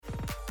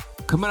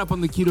Coming up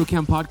on the Keto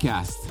Camp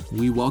podcast,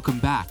 we welcome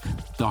back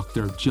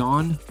Dr.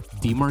 John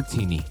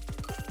Demartini.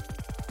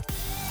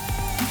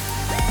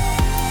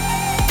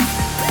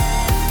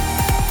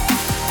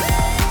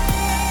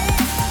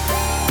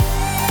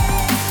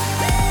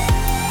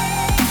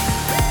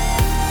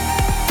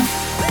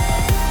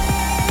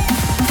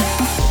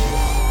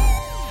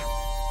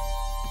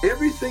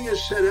 Everything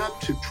is set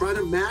up to try to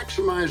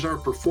maximize our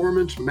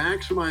performance,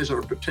 maximize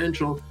our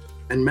potential,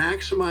 and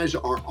maximize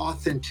our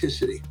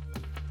authenticity.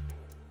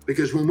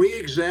 Because when we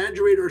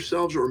exaggerate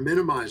ourselves or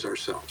minimize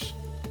ourselves,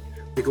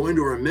 we go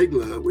into our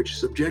amygdala, which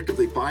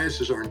subjectively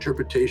biases our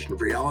interpretation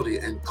of reality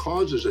and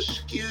causes a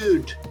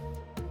skewed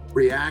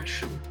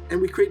reaction.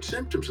 And we create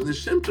symptoms. And the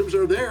symptoms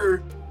are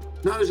there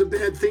not as a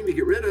bad thing to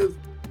get rid of,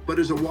 but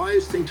as a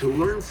wise thing to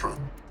learn from.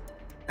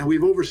 And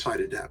we've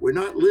oversighted that. We're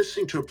not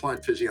listening to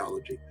applied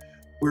physiology.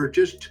 We're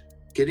just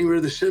getting rid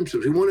of the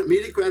symptoms. We want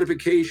immediate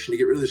gratification to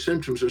get rid of the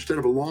symptoms instead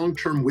of a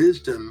long-term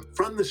wisdom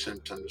from the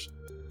symptoms.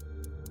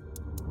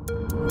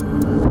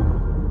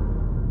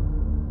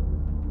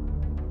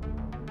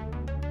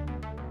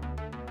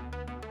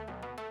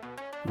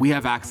 We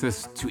have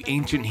access to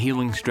ancient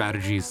healing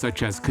strategies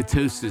such as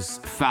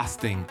ketosis,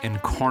 fasting,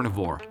 and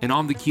carnivore. And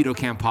on the Keto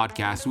Camp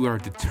podcast, we are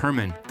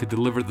determined to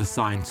deliver the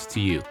science to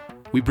you.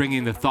 We bring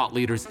in the thought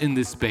leaders in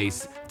this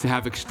space to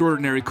have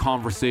extraordinary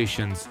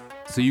conversations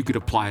so you could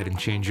apply it and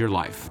change your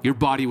life. Your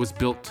body was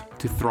built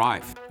to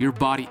thrive. Your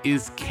body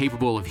is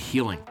capable of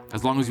healing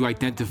as long as you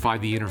identify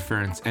the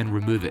interference and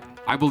remove it.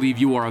 I believe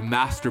you are a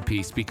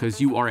masterpiece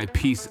because you are a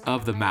piece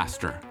of the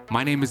master.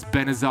 My name is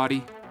Ben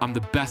Azadi. I'm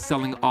the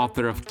best-selling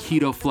author of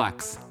Keto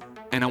Flex,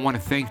 and I want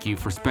to thank you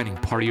for spending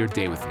part of your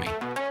day with me.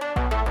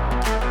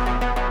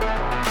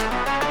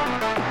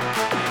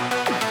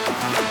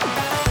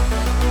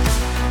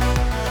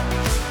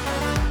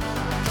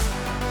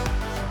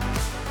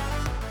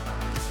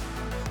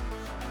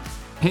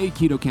 Hey,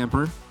 Keto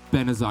Camper.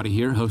 Ben Azadi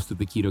here, host of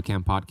the Keto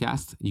Camp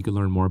podcast. You can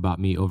learn more about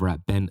me over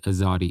at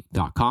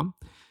benazadi.com.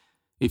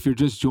 If you're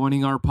just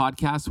joining our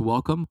podcast,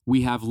 welcome.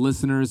 We have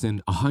listeners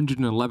in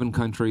 111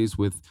 countries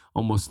with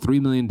almost 3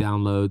 million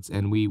downloads,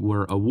 and we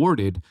were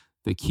awarded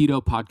the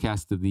Keto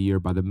Podcast of the Year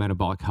by the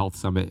Metabolic Health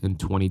Summit in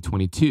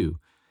 2022.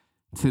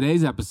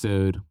 Today's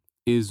episode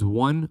is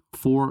one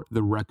for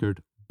the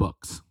record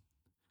books.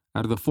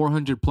 Out of the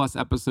 400 plus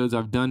episodes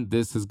I've done,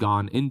 this has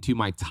gone into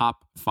my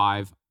top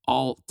 5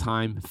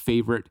 all-time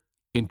favorite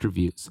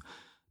interviews.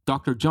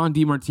 Dr. John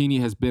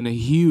Demartini has been a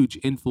huge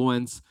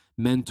influence,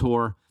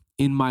 mentor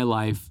in my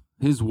life.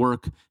 His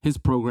work, his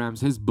programs,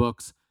 his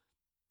books,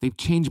 they've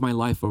changed my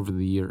life over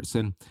the years.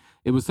 And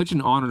it was such an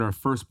honor to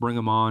first bring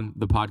him on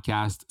the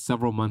podcast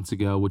several months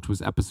ago, which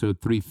was episode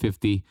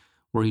 350,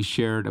 where he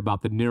shared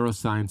about the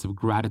neuroscience of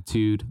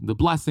gratitude, the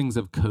blessings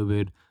of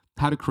COVID,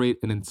 how to create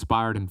an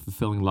inspired and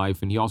fulfilling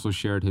life. And he also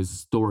shared his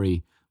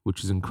story,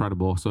 which is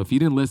incredible. So if you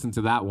didn't listen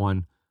to that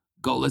one,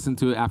 go listen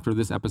to it after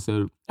this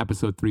episode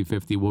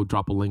 350. We'll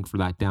drop a link for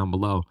that down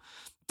below.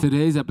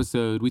 Today's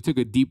episode, we took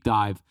a deep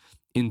dive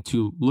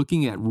into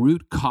looking at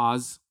root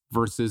cause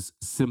versus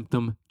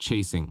symptom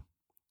chasing,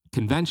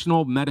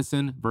 conventional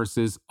medicine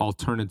versus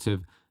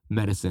alternative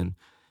medicine,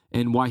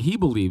 and why he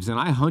believes, and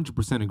I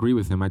 100% agree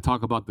with him, I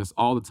talk about this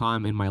all the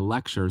time in my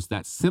lectures,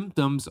 that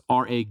symptoms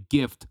are a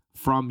gift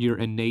from your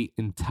innate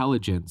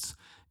intelligence.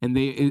 And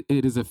it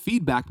is a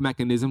feedback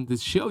mechanism to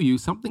show you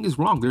something is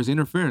wrong. There's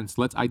interference.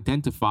 Let's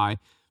identify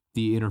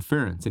the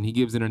interference. And he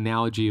gives an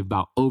analogy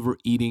about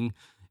overeating,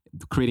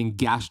 creating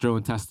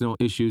gastrointestinal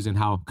issues, and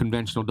how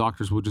conventional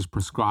doctors will just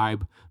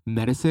prescribe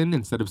medicine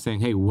instead of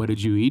saying, hey, what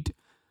did you eat?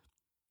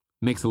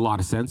 Makes a lot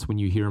of sense when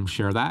you hear him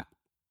share that.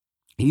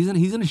 He's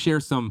going to share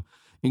some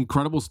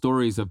incredible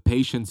stories of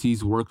patients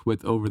he's worked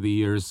with over the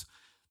years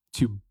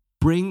to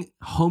bring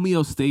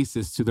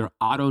homeostasis to their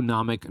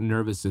autonomic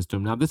nervous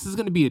system. Now, this is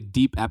going to be a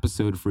deep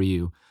episode for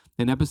you,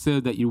 an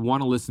episode that you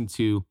want to listen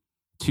to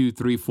 2,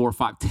 3, 4,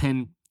 5,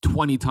 10,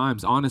 20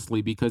 times,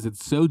 honestly, because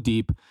it's so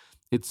deep,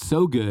 it's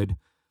so good.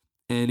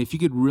 And if you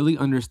could really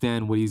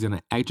understand what he's going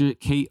to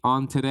educate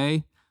on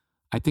today,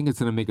 I think it's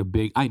going to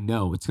make I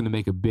know it's going to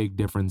make a big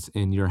difference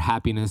in your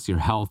happiness, your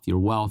health, your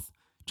wealth,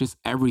 just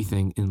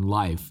everything in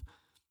life.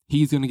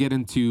 He's going to get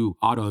into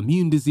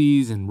autoimmune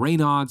disease and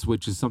Raynaud's,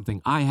 which is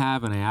something I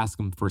have, and I ask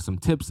him for some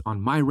tips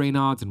on my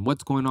Raynaud's and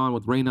what's going on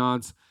with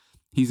Raynaud's.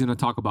 He's going to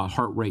talk about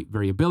heart rate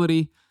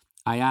variability.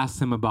 I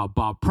asked him about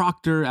Bob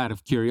Proctor out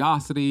of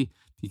curiosity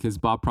because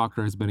Bob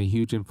Proctor has been a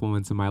huge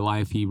influence in my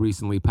life. He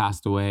recently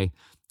passed away,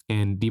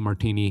 and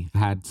Demartini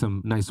had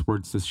some nice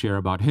words to share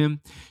about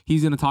him.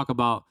 He's going to talk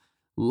about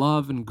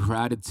love and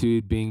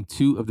gratitude being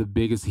two of the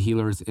biggest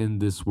healers in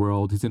this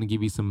world. He's going to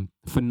give you some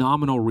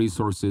phenomenal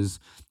resources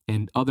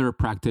and other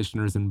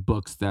practitioners and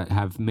books that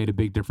have made a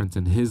big difference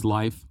in his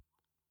life.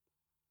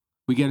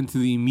 We get into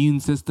the immune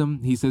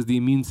system. He says the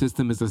immune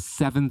system is a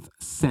seventh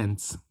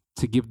sense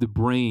to give the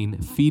brain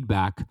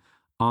feedback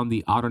on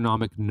the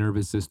autonomic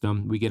nervous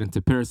system. We get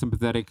into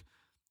parasympathetic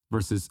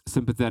versus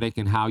sympathetic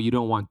and how you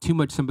don't want too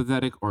much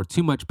sympathetic or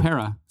too much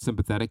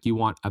parasympathetic. You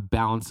want a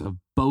balance of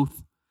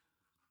both.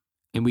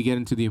 And we get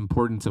into the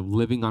importance of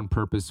living on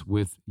purpose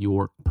with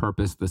your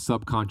purpose, the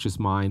subconscious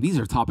mind. These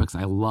are topics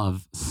I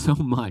love so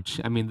much.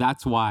 I mean,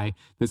 that's why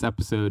this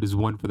episode is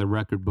one for the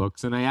record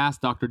books. And I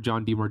asked Dr.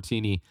 John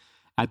Demartini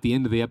at the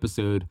end of the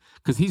episode,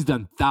 because he's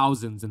done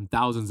thousands and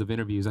thousands of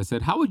interviews. I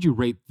said, how would you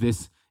rate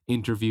this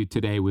interview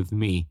today with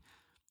me?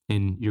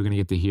 And you're going to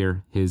get to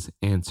hear his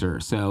answer.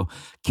 So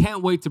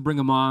can't wait to bring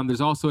him on. There's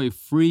also a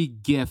free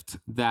gift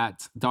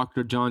that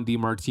Dr. John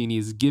Demartini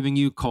is giving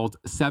you called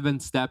 7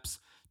 Steps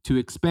to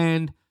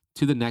Expand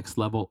to the Next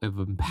Level of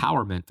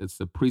Empowerment. It's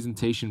a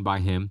presentation by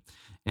him,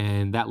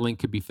 and that link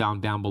could be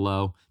found down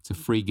below. It's a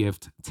free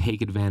gift.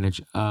 Take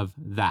advantage of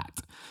that.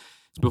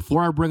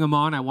 Before I bring him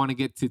on, I want to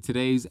get to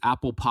today's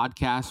Apple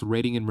Podcast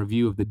rating and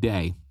review of the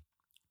day.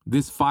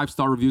 This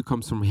 5-star review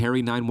comes from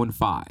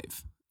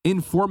Harry915.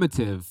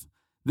 Informative.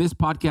 This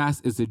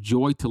podcast is a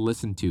joy to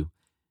listen to.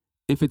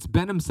 If it's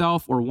Ben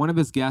himself or one of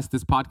his guests,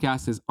 this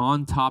podcast is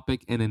on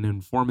topic and an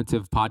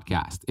informative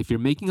podcast. If you're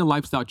making a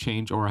lifestyle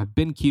change or have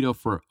been keto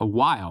for a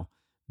while,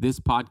 this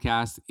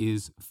podcast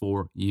is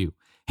for you.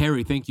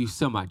 Harry, thank you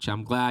so much.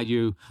 I'm glad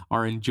you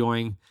are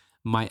enjoying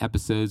my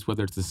episodes,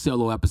 whether it's a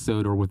solo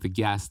episode or with a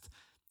guest.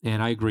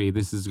 And I agree,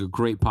 this is a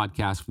great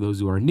podcast for those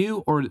who are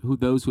new or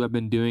those who have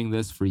been doing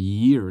this for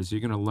years.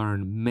 You're going to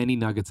learn many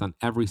nuggets on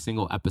every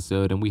single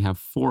episode. And we have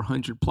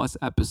 400 plus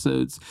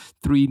episodes,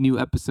 3 new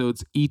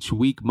episodes each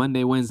week,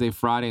 Monday, Wednesday,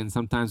 Friday, and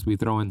sometimes we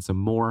throw in some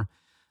more.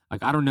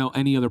 Like, I don't know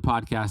any other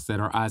podcasts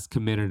that are as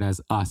committed as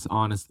us,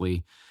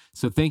 honestly.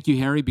 So thank you,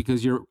 Harry,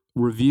 because your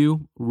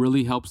review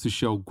really helps the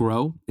show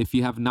grow. If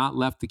you have not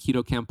left the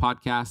Keto Camp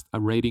podcast a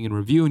rating and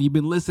review and you've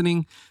been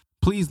listening,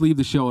 please leave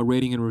the show a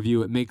rating and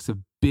review. It makes a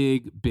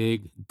big,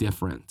 big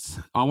difference.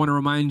 I want to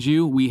remind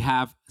you, we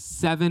have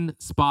 7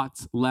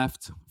 spots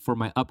left for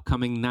my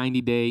upcoming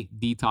 90-day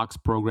detox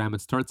program.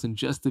 It starts in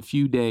just a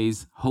few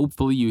days.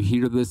 Hopefully you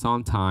hear this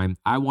on time.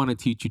 I want to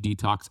teach you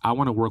detox. I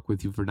want to work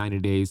with you for 90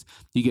 days.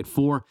 You get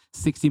 4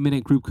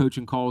 60-minute group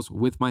coaching calls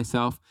with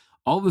myself,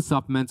 all the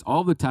supplements,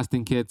 all the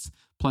testing kits,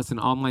 plus an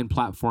online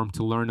platform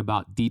to learn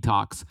about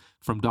detox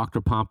from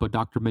Dr. Pompa,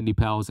 Dr. Mindy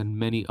Pels, and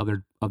many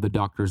other of the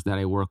doctors that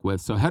I work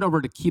with. So head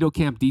over to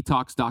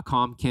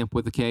ketocampdetox.com, camp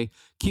with a K,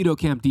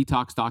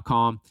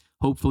 ketocampdetox.com.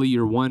 Hopefully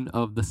you're one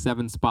of the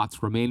 7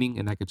 spots remaining,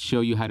 and I could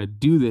show you how to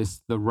do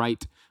this the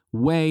right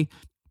way,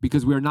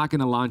 because we are not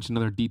going to launch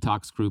another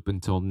detox group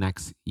until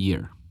next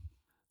year.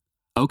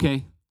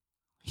 Okay,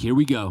 here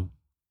we go.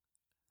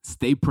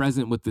 Stay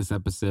present with this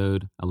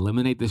episode.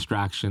 Eliminate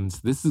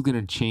distractions. This is going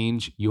to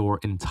change your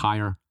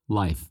entire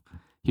life.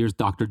 Here's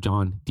Dr.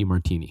 John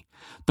Demartini.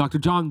 Dr.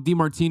 John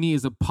Demartini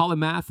is a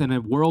polymath and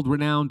a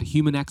world-renowned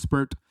human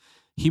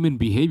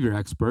behavior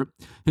expert.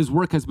 His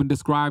work has been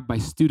described by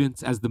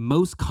students as the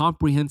most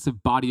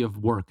comprehensive body of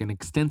work, an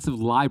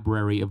extensive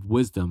library of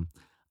wisdom.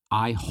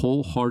 I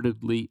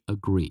wholeheartedly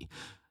agree.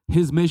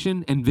 His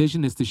mission and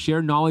vision is to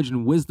share knowledge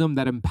and wisdom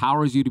that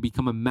empowers you to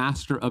become a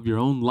master of your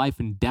own life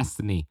and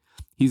destiny.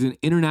 He's an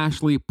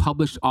internationally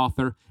published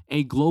author,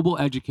 a global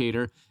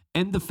educator,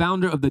 and the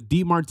founder of the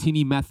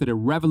Demartini Method, a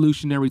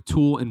revolutionary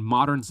tool in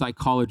modern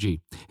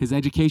psychology. His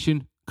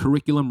education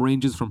curriculum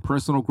ranges from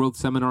personal growth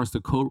seminars to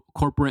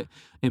corporate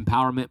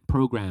empowerment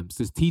programs.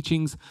 His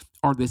teachings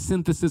are the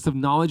synthesis of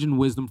knowledge and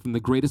wisdom from the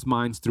greatest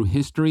minds through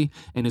history,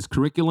 and his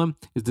curriculum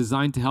is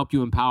designed to help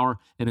you empower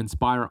and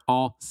inspire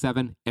all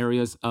 7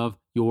 areas of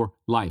your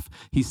life.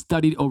 He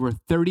studied over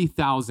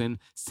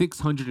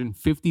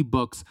 30,650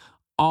 books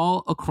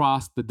all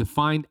across the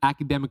defined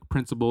academic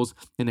principles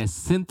and has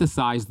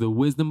synthesized the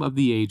wisdom of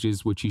the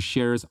ages, which he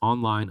shares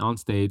online, on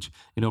stage,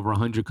 in over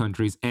 100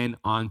 countries, and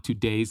on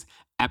today's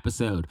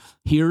episode.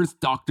 Here's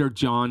Dr.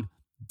 John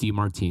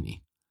Demartini.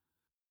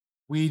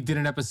 We did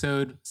an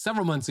episode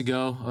several months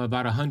ago,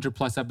 about 100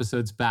 plus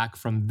episodes back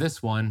from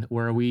this one,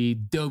 where we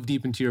dove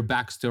deep into your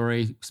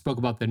backstory, spoke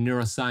about the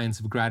neuroscience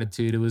of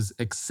gratitude. It was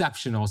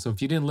exceptional. So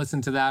if you didn't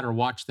listen to that or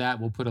watch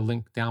that, we'll put a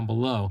link down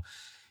below.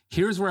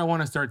 Here's where I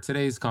want to start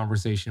today's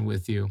conversation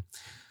with you.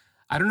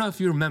 I don't know if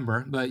you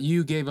remember, but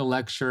you gave a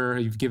lecture,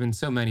 you've given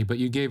so many, but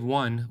you gave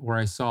one where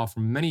I saw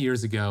from many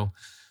years ago,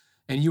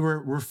 and you were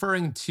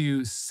referring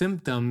to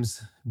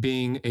symptoms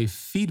being a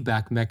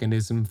feedback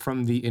mechanism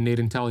from the innate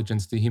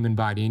intelligence to the human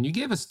body. And you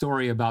gave a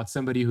story about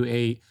somebody who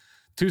ate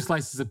 2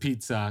 slices of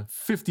pizza,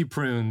 50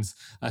 prunes,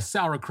 a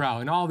sauerkraut,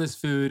 and all this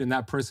food, and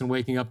that person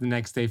waking up the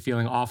next day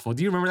feeling awful.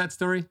 Do you remember that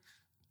story?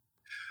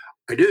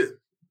 I do.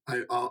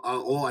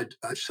 I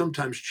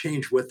sometimes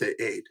change what they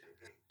ate.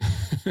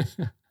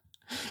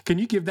 Can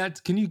you give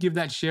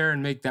that share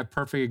and make that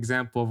perfect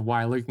example of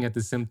why looking at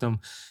the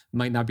symptom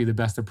might not be the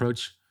best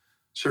approach?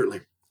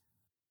 Certainly.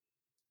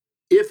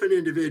 If an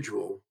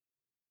individual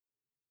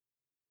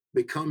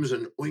becomes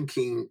an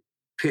oinking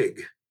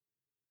pig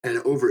and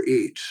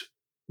overeats,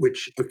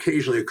 which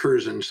occasionally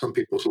occurs in some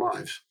people's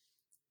lives,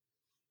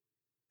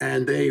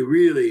 and they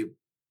really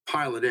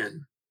pile it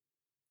in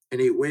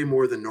and eat way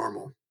more than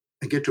normal,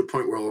 and get to a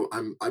point where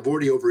I've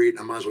already overeaten,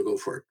 I might as well go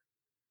for it.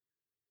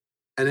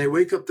 And they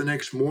wake up the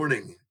next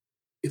morning,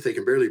 if they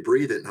can barely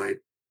breathe at night,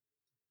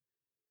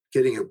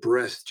 getting a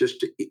breath just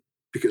to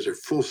because their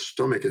full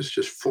stomach is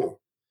just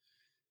full.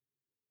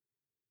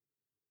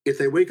 If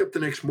they wake up the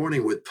next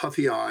morning with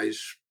puffy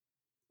eyes,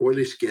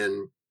 oily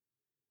skin,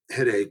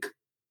 headache,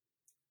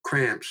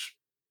 cramps,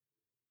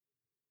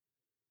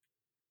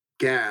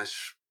 gas,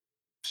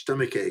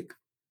 stomach ache,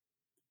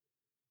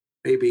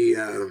 maybe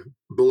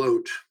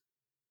bloat,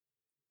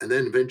 and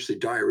then eventually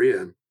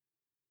diarrhea,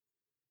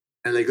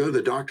 and they go to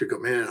the doctor, go,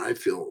 man, I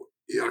feel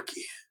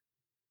yucky.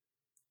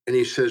 And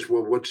he says,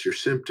 well, what's your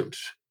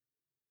symptoms?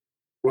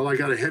 Well, I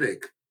got a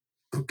headache.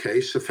 Okay,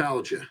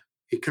 cephalgia.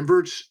 He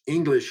converts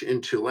English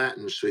into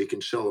Latin so he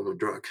can sell them a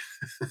drug.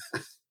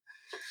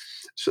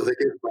 So they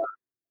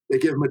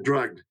give him a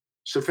drug.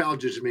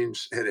 Cephalgia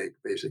means headache,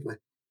 basically,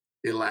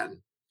 in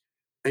Latin.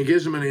 And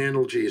gives him an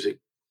analgesic,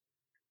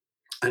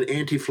 an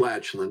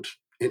antiflatulent,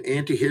 an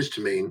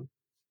antihistamine,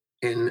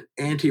 an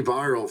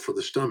antiviral for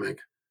the stomach,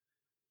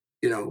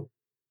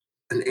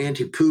 an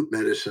anti-poop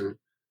medicine.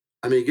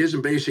 I mean, it gives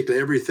him basically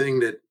everything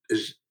that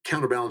is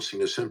counterbalancing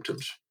the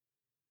symptoms.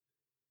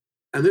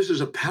 And this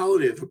is a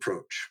palliative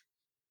approach,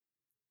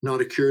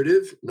 not a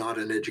curative, not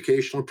an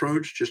educational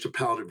approach, just a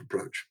palliative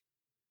approach.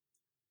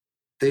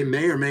 They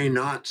may or may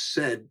not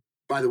said,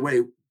 by the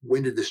way,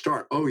 when did this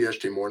start? Oh,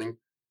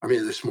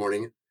 this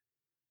morning.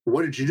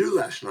 What did you do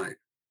last night?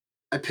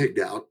 I pigged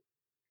out.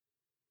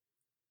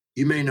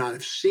 You may not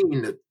have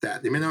seen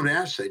that. They may not have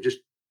asked.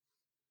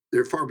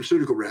 They're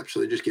pharmaceutical reps, so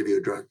they just give you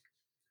a drug.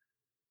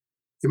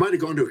 You might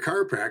have gone to a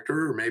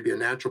chiropractor or maybe a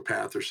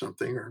naturopath or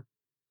something, or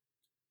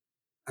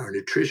a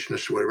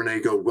nutritionist or whatever, and they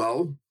go,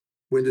 well,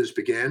 when did this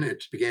begin?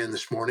 It began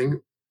this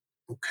morning.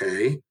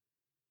 Okay.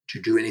 Did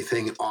you do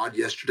anything odd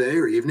yesterday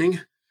or evening?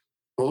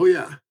 Oh,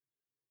 yeah.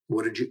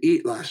 What did you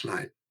eat last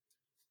night?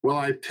 Well,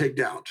 I pigged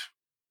out.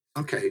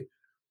 Okay.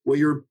 Well,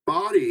 your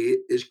body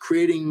is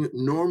creating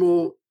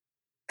normal,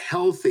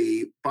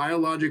 healthy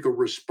biological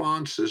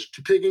responses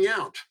to pigging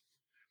out.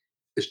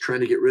 It's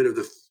trying to get rid of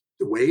the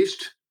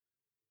waste.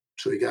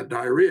 So you got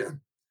diarrhea.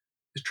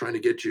 It's trying to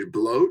get you to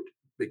bloat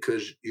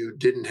because you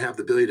didn't have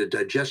the ability to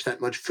digest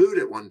that much food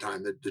at one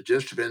time. The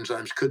digestive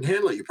enzymes couldn't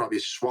handle it. You probably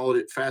swallowed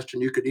it faster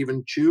than you could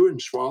even chew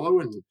and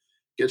swallow and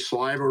get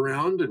saliva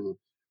around, and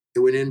it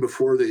went in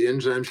before the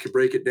enzymes could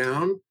break it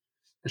down.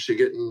 And so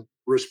you're getting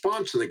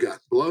response in the gut,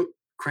 bloat,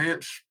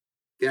 cramps,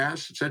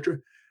 gas, etc.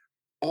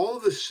 All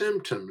of the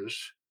symptoms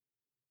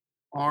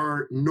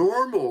are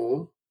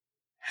normal,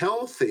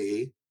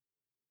 healthy,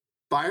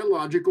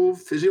 biological,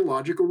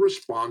 physiological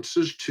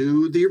responses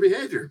to your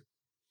behavior.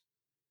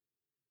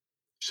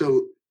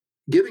 So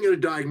giving it a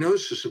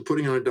diagnosis and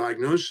putting on a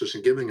diagnosis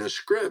and giving a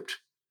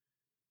script,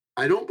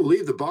 I don't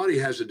believe the body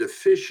has a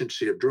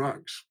deficiency of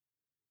drugs.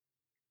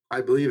 I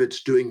believe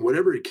it's doing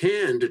whatever it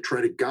can to try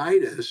to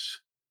guide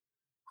us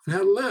on how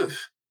to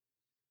live.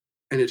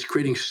 And it's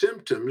creating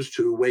symptoms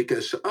to wake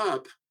us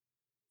up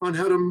on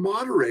how to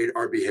moderate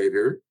our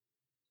behavior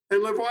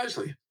and live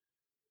wisely.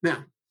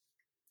 Now,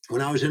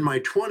 when I was in my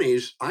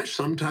 20s, I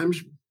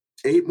sometimes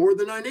ate more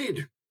than I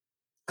need,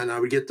 and I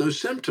would get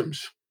those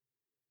symptoms.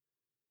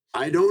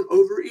 I don't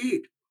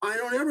overeat. I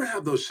don't ever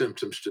have those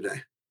symptoms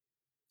today.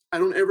 I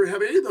don't ever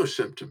have any of those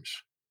symptoms.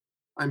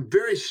 I'm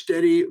very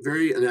steady,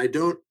 and I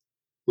don't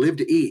live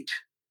to eat.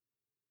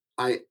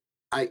 I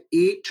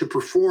eat to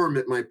perform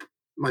at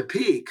my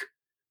peak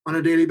on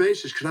a daily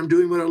basis because I'm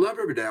doing what I love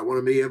every day. I want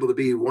to be able to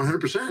be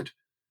 100%.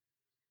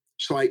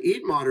 So I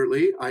eat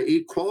moderately. I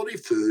eat quality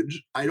foods.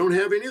 I don't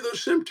have any of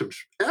those symptoms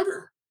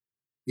ever,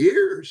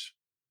 years.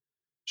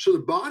 So the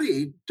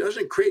body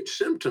doesn't create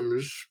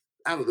symptoms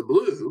out of the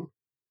blue.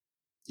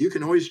 You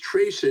can always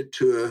trace it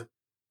to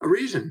a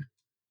reason,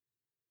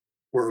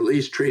 or at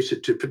least trace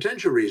it to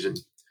potential reason.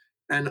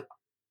 And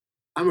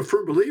I'm a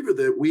firm believer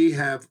that we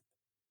have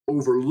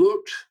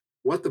overlooked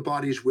what the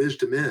body's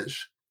wisdom is.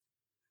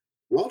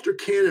 Walter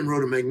Cannon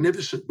wrote a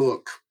magnificent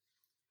book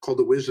called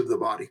The Wisdom of the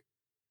Body.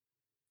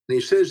 And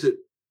he says that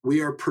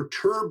we are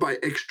perturbed by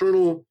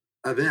external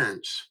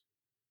events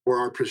or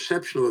our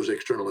perception of those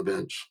external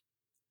events.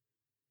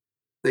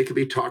 They could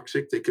be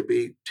toxic, they could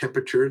be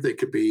temperature, they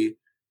could be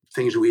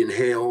things we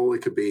inhale,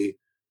 it could be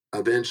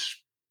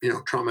events,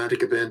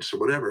 traumatic events or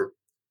whatever,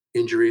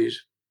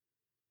 injuries.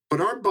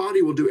 But our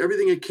body will do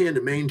everything it can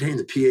to maintain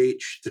the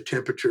pH, the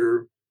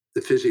temperature,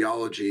 the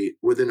physiology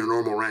within a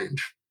normal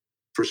range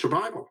for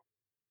survival.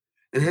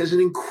 It has an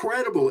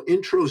incredible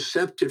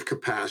interoceptive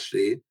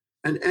capacity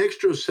and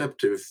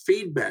exteroceptive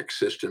feedback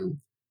system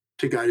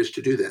to guide us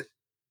to do that.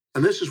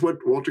 And this is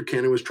what Walter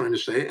Cannon was trying to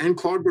say, and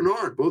Claude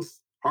Bernard, both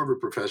Harvard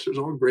professors,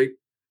 all great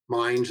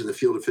minds in the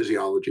field of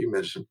physiology,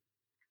 medicine.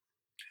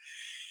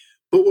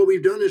 But what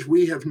we've done is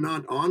we have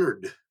not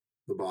honored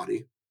the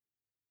body,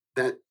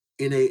 that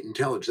innate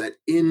intelligence, that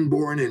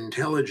inborn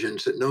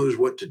intelligence that knows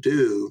what to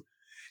do.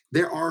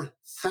 There are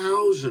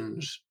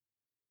thousands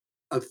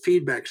of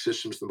feedback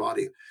systems in the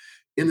body.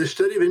 In the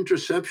study of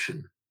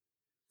interoception,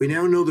 we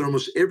now know that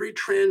almost every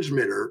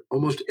transmitter,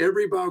 almost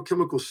every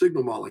biochemical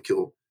signal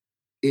molecule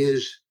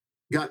is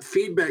got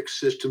feedback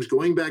systems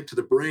going back to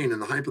the brain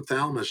and the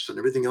hypothalamus and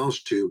everything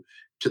else to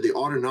the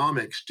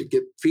autonomics to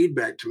get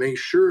feedback to make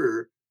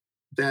sure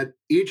that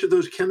each of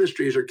those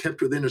chemistries are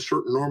kept within a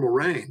certain normal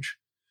range,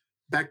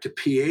 back to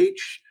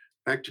pH,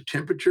 back to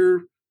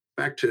temperature,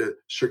 back to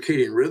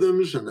circadian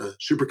rhythms and the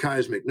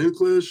suprachiasmatic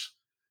nucleus.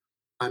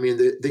 I mean,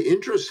 the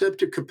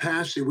interoceptive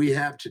capacity we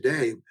have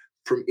today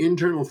from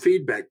internal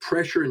feedback,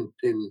 pressure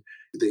in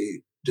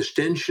the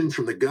distension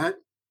from the gut,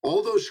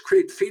 all those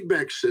create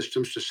feedback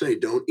systems to say,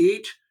 don't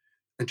eat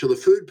until the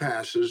food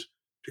passes,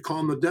 to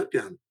calm the gut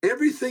down.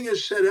 Everything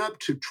is set up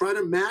to try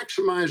to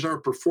maximize our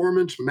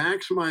performance,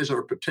 maximize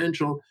our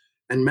potential,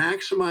 and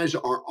maximize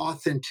our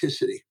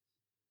authenticity.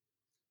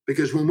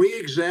 Because when we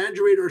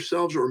exaggerate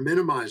ourselves or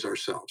minimize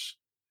ourselves,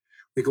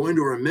 we go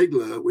into our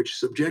amygdala, which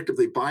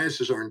subjectively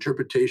biases our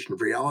interpretation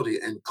of reality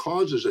and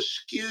causes a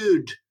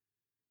skewed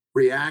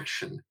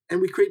reaction.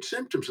 And we create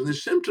symptoms. And the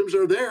symptoms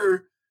are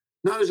there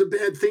not as a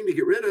bad thing to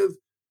get rid of,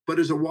 but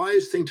as a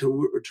wise thing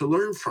to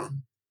learn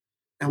from.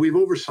 And we've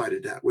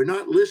oversighted that. We're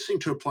not listening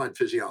to applied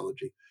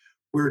physiology.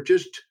 We're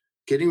just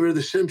getting rid of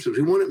the symptoms.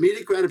 We want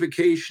immediate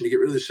gratification to get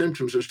rid of the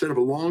symptoms instead of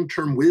a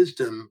long-term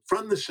wisdom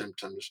from the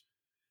symptoms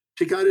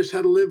to guide us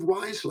how to live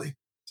wisely.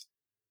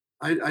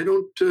 I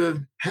don't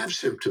have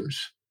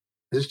symptoms.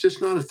 It's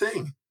just not a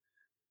thing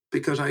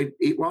because I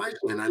eat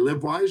wisely and I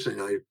live wisely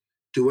and I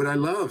do what I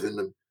love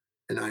and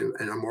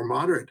I'm more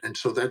moderate. And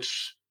so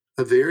that's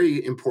a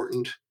very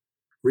important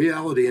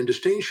reality and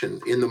distinction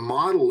in the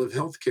model of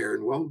healthcare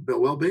and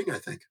well-being, I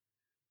think.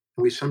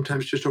 We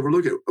sometimes just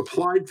overlook it.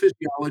 Applied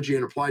physiology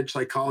and applied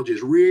psychology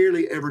is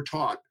rarely ever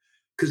taught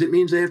because it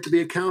means they have to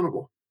be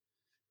accountable.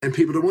 And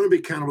people don't want to be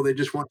accountable. They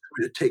just want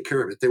somebody to take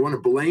care of it. They want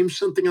to blame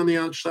something on the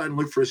outside and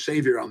look for a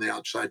savior on the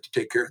outside to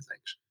take care of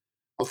things.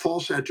 A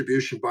false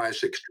attribution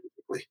bias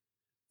extrinsically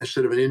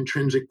instead of an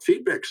intrinsic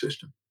feedback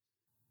system.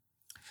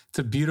 It's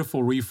a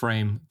beautiful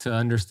reframe to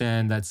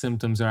understand that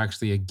symptoms are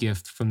actually a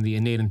gift from the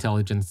innate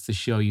intelligence to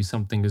show you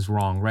something is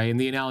wrong, right? And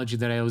the analogy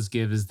that I always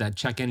give is that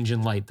check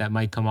engine light that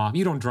might come off.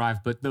 You don't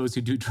drive, but those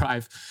who do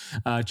drive,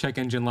 check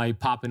engine light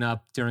popping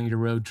up during your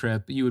road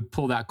trip, you would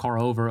pull that car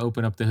over,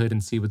 open up the hood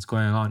and see what's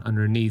going on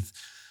underneath.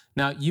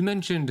 Now, you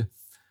mentioned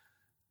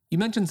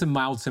some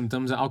mild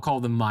symptoms. I'll call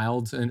them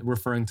mild, and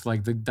referring to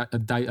like the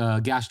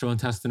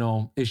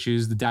gastrointestinal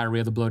issues, the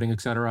diarrhea, the bloating, et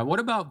cetera.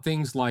 What about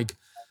things like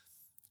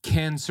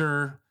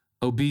cancer,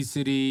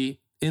 obesity,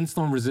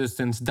 insulin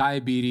resistance,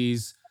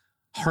 diabetes,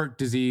 heart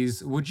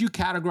disease? Would you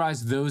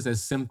categorize those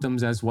as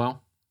symptoms as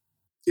well?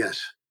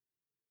 Yes,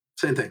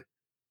 same thing.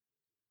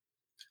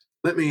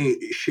 Let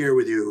me share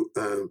with you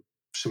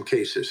some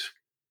cases.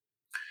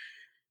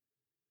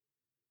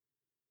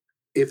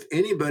 If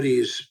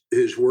anybody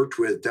who's worked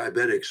with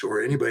diabetics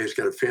or anybody who's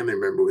got a family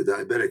member with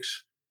diabetics,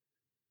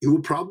 you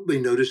will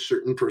probably notice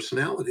certain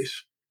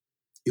personalities.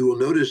 You will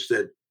notice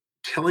that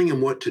telling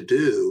them what to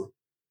do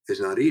is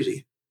not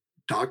easy.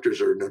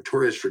 Doctors are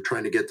notorious for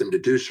trying to get them to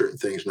do certain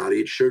things, not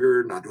eat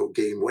sugar, not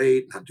gain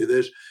weight, not do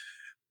this.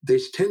 They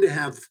tend to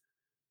have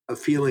a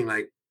feeling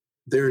like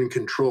they're in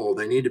control.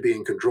 They need to be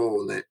in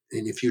control. And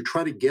if you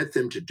try to get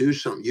them to do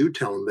something you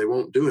tell them, they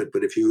won't do it.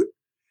 But if you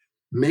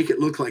make it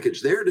look like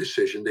it's their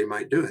decision, they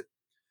might do it.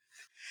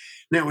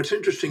 Now, what's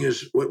interesting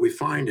is what we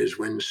find is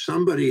when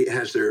somebody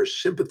has their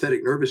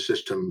sympathetic nervous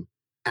system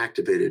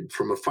activated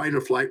from a fight or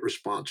flight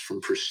response,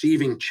 from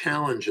perceiving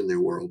challenge in their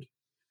world,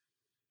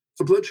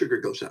 the blood sugar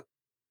goes up.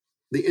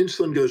 The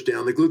insulin goes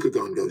down, the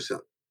glucagon goes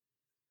up.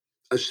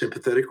 A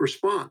sympathetic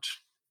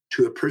response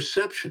to a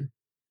perception.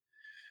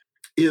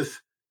 If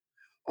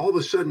all of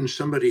a sudden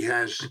somebody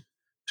has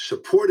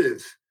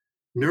supportive,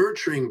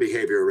 nurturing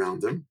behavior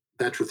around them,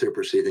 that's what they're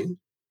perceiving,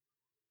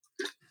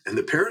 and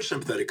the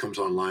parasympathetic comes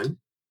online,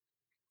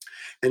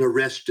 and a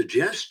rest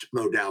digest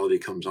modality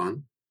comes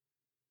on,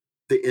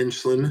 the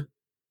insulin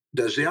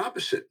does the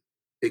opposite.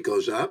 It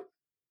goes up.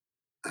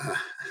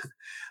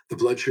 The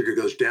blood sugar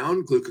goes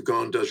down,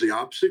 glucagon does the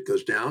opposite,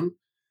 goes down,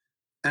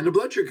 and the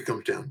blood sugar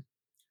comes down.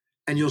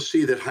 And you'll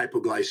see that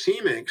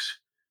hypoglycemics,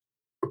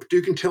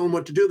 you can tell them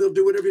what to do, they'll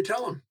do whatever you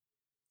tell them.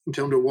 You can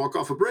tell them to walk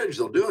off a bridge,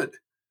 they'll do it.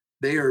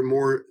 They are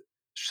more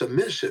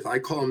submissive. I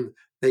call them,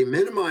 they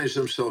minimize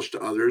themselves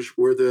to others,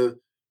 where the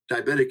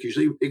diabetic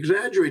usually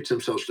exaggerates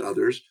themselves to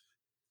others.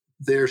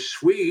 They're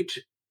sweet,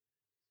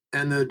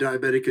 and the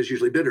diabetic is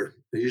usually bitter.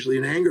 They're usually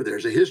in anger.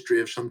 There's a history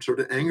of some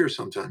sort of anger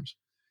sometimes.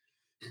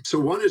 So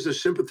one is a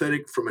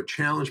sympathetic from a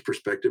challenge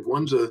perspective.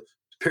 One's a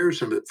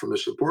parasympathetic from a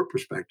support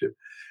perspective.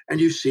 And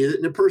you see it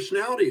in the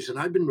personalities. And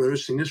I've been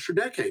noticing this for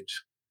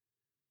decades.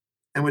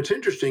 And what's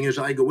interesting is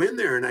I go in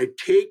there and I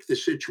take the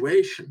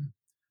situation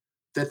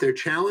that they're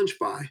challenged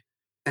by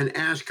and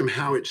ask them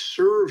how it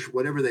serves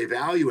whatever they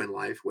value in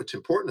life, what's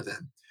important to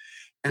them.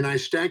 And I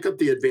stack up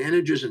the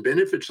advantages and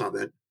benefits of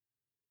it.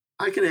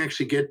 I can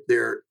actually get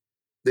their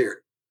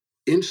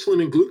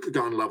insulin and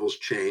glucagon levels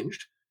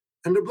changed,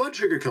 and their blood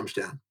sugar comes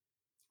down.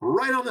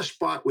 Right on the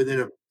spot, within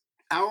an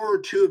hour or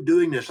two of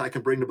doing this, I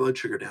can bring the blood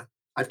sugar down.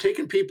 I've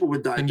taken people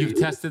with diabetes. And you've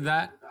tested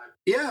that?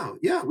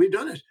 Yeah, we've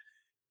done it.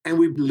 And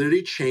we've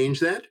literally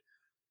changed that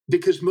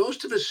because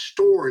most of us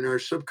store in our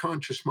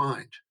subconscious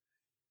mind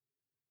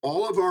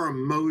all of our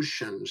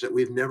emotions that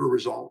we've never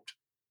resolved.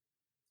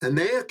 And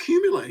they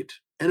accumulate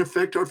and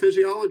affect our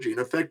physiology and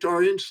affect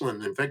our insulin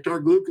and affect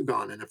our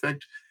glucagon and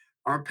affect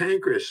our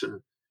pancreas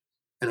and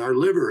our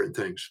liver and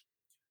things.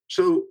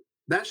 So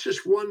that's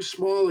just one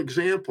small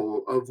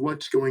example of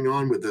what's going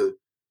on with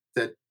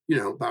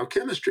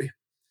biochemistry.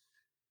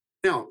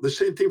 Now, the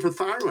same thing for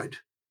thyroid.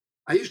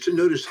 I used to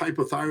notice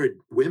hypothyroid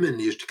women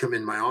used to come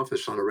in my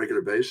office on a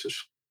regular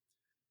basis.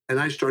 And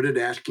I started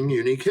asking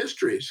unique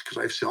histories because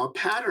I saw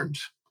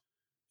patterns.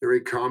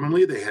 Very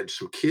commonly, they had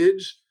some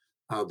kids.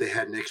 They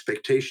had an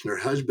expectation their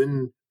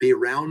husband be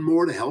around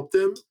more to help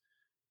them.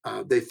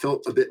 They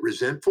felt a bit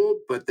resentful,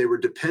 but they were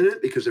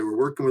dependent because they were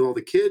working with all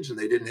the kids and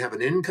they didn't have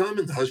an income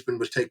and the husband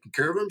was taking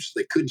care of them. So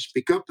they couldn't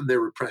speak up and they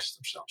repressed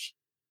themselves.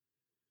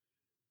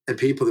 And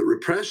people that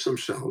repress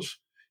themselves,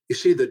 you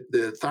see that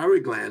the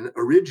thyroid gland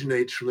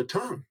originates from the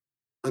tongue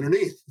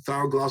underneath. The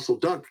thyroglossal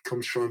duct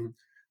comes from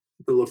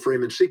the little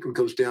foramen cecum,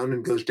 goes down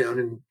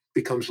and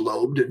becomes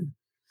lobed.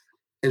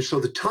 And so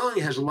the tongue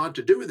has a lot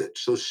to do with it.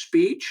 So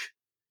speech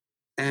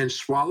and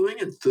swallowing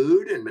and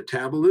food and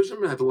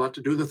metabolism have a lot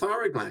to do with the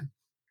thyroid gland.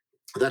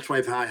 That's why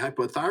if high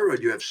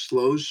hypothyroid, you have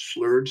slow,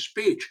 slurred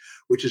speech,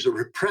 which is a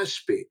repressed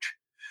speech.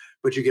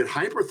 But you get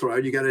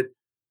hyperthyroid, you got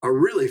a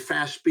really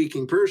fast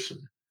speaking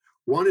person.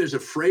 One is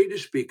afraid to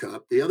speak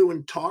up. The other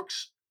one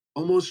talks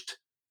almost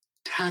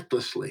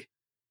tactlessly.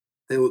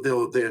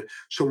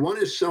 So one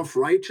is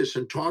self-righteous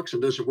and talks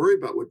and doesn't worry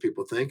about what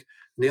people think.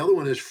 And the other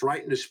one is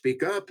frightened to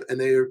speak up and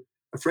they're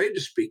afraid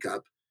to speak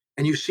up.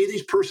 And you see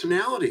these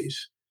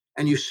personalities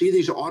and you see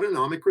these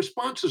autonomic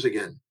responses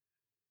again.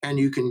 And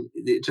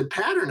it's a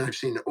pattern I've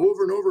seen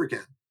over and over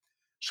again.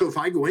 So if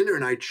I go in there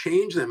and I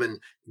change them and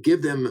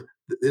give them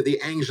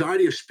the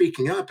anxiety of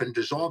speaking up and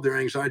dissolve their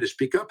anxiety to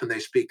speak up and they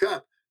speak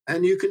up,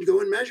 and you can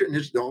go and measure it and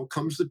it all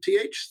comes the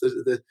TH,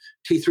 the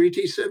T3,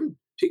 T7,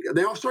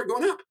 they all start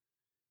going up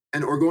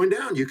or going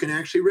down. You can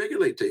actually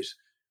regulate these.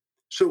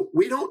 So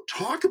we don't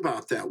talk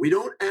about that. We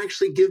don't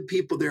actually give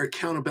people their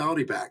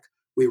accountability back.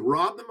 We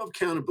rob them of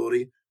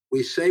accountability.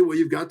 We say, well,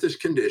 you've got this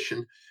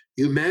condition.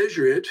 You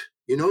measure it.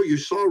 You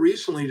saw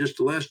recently, just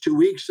the last 2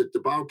 weeks, that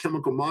the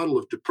biochemical model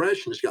of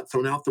depression has got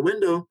thrown out the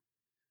window.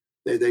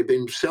 They've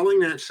been selling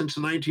that since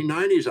the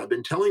 1990s. I've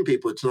been telling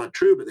people it's not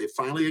true, but they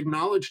finally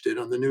acknowledged it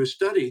on the new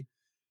study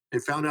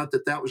and found out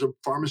that that was a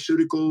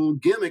pharmaceutical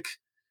gimmick.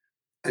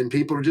 And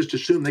people just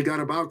assume they got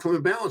a biochemical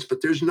imbalance,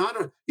 but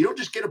you don't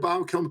just get a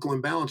biochemical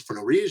imbalance for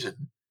no reason.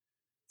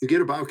 You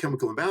get a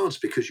biochemical imbalance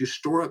because you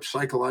store up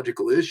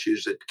psychological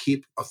issues that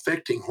keep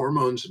affecting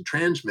hormones and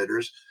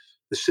transmitters,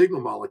 the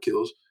signal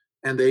molecules,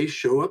 and they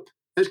show up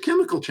as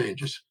chemical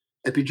changes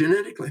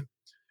epigenetically.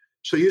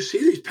 So you see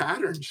these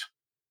patterns.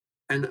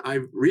 And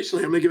I'm going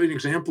to give you an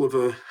example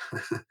of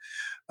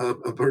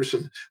a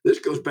person. This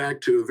goes back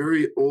to a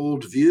very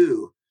old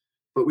view,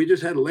 but we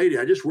just had a lady.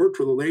 I just worked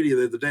with a lady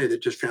the other day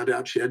that just found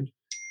out she had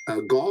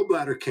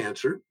gallbladder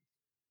cancer.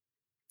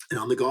 And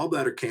on the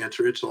gallbladder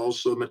cancer, it's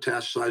also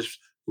metastasized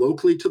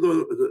locally to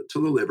the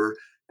liver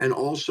and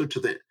also to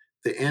the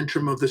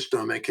antrum of the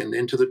stomach and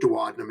into the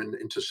duodenum and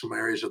into some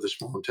areas of the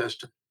small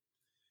intestine.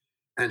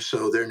 And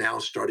so they're now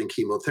starting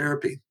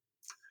chemotherapy.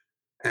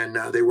 And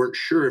they weren't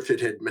sure if it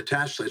had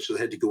metastasized, so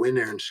they had to go in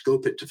there and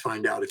scope it to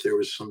find out if there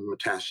was some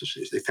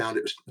metastases. They found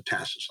it was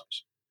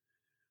metastasized.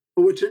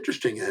 But what's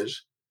interesting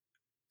is,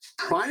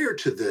 prior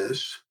to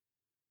this,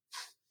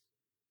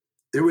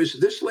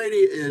 this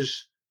lady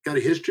got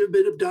a history of a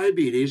bit of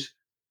diabetes.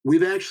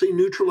 We've actually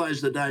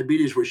neutralized the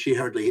diabetes where she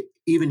hardly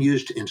even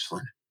used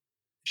insulin.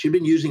 She'd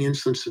been using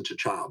insulin since a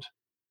child.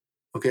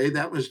 Okay,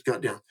 that was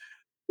got down.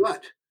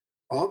 But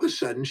all of a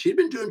sudden, she'd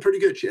been doing pretty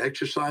good. She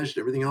exercised,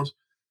 everything else.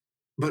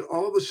 But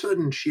all of a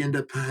sudden, she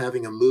ended up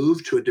having a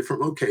move to a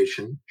different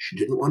location. She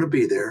didn't want to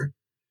be there.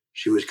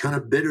 She was kind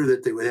of bitter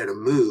that they had to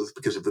move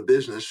because of the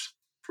business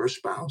for a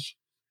spouse.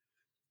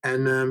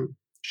 And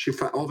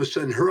all of a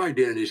sudden, her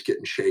identity is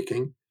getting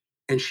shaking.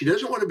 And she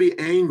doesn't want to be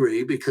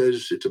angry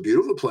because it's a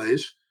beautiful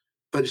place,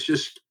 but it's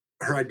just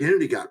her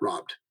identity got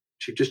robbed.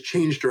 She just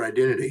changed her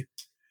identity.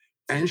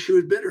 And she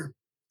was bitter.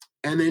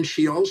 And then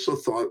she also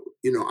thought,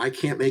 I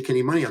can't make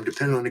any money. I'm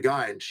dependent on a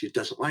guy. And she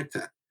doesn't like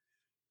that.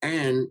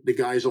 And the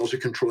guy is also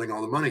controlling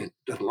all the money and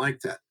doesn't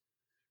like that.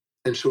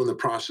 And so in the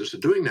process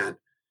of doing that,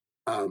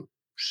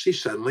 she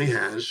suddenly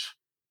has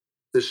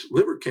this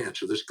liver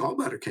cancer, this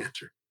gallbladder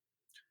cancer.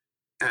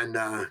 And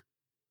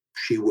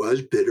she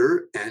was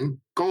bitter and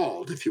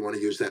galled, if you want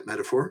to use that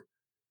metaphor.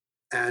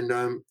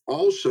 And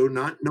also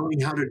not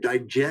knowing how to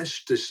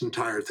digest this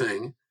entire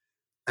thing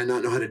and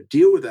not know how to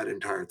deal with that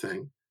entire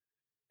thing.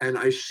 And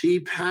I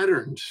see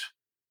patterns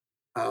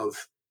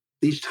of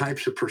these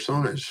types of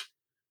personas.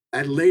 I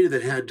had a lady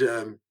that had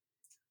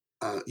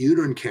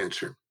uterine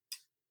cancer.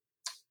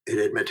 It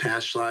had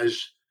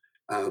metastasized.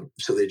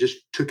 So they just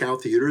took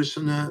out the uterus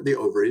and the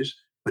ovaries,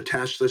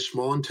 metastasized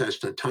small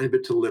intestine, a tiny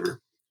bit to the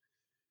liver.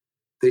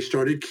 They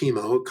started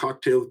chemo, a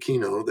cocktail of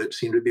chemo that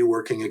seemed to be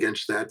working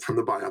against that from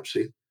the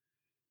biopsy.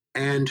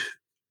 And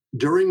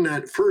during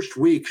that first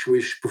week,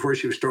 before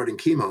she was starting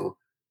chemo,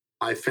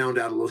 I found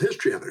out a little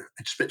history of her.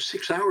 I'd spent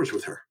 6 hours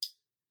with her.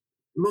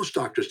 Most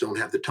doctors don't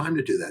have the time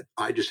to do that.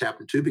 I just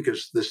happened to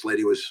because this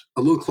lady was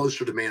a little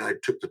closer to me and I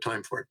took the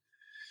time for it.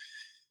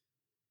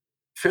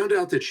 Found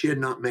out that she had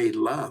not made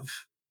love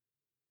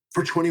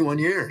for 21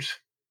 years,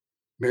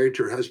 married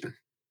to her husband,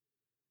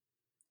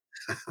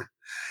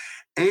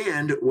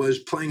 and was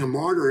playing a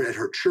martyr at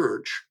her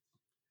church.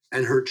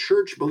 And her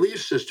church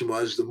belief system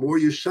was the more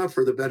you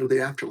suffer, the better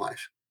the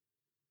afterlife.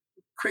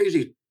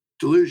 Crazy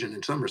delusion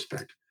in some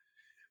respect.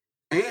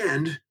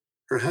 And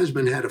her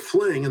husband had a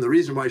fling. And the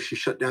reason why she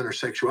shut down her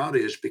sexuality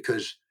is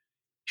because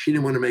she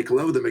didn't want to make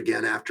love with him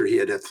again after he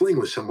had a fling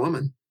with some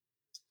woman.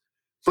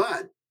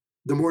 But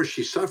the more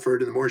she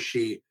suffered and the more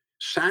she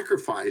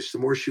sacrificed, the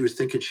more she was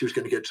thinking she was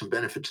going to get some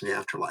benefits in the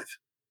afterlife.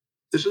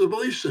 This is a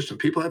belief system.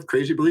 People have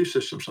crazy belief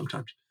systems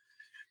sometimes.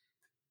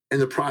 In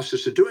the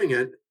process of doing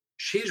it,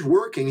 she's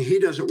working, he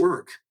doesn't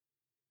work.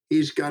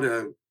 He's got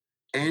a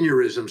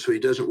aneurysm, so he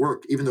doesn't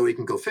work, even though he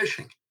can go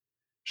fishing.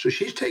 So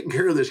she's taking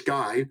care of this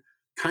guy,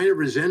 kind of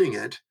resenting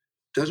it,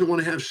 doesn't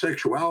want to have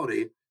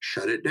sexuality,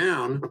 shut it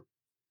down.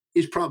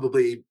 He's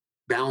probably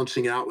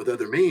balancing out with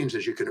other means,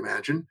 as you can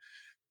imagine.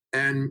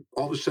 And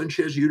all of a sudden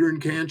she has uterine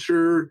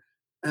cancer,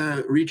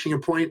 reaching a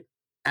point,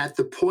 at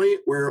the point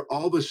where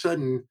all of a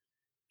sudden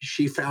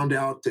she found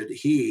out that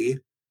he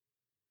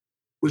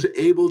was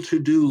able to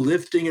do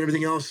lifting and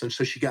everything else. And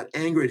so she got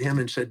angry at him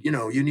and said,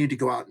 you need to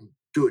go out and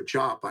do a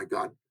job, by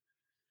God.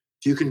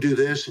 You can do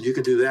this and you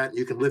can do that, and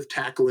you can lift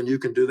tackle and you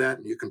can do that,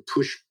 and you can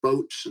push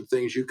boats and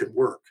things, you can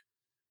work.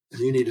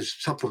 And you need to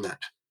supplement,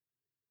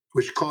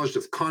 which caused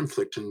a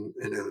conflict and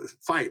a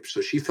fight. So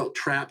she felt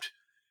trapped,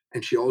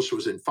 and she also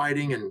was in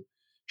fighting, and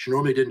she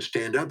normally didn't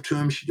stand up to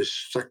him. She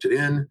just sucked it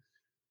in,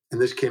 and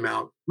this came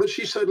out. But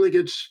she suddenly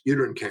gets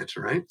uterine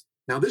cancer, right?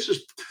 Now, this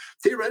is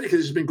theoretically,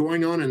 this has been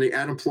going on, and the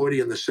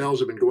aneuploidy and the cells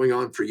have been going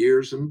on for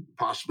years, and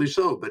possibly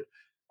so. But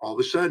all of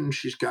a sudden,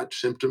 she's got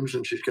symptoms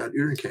and she's got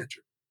uterine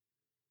cancer.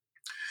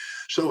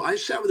 So I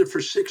sat with her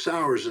for 6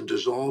 hours and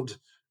dissolved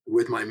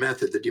with my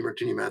method, the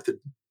Demartini method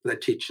that I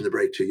teach in the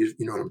break too. You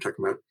know what I'm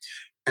talking about.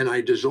 And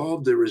I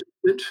dissolved the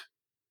resentment,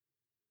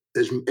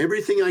 as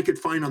everything I could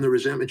find on the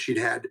resentment she'd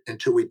had,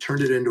 until we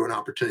turned it into an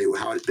opportunity,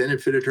 how it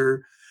benefited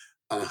her,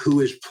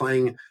 who is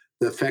playing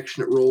the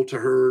affectionate role to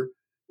her,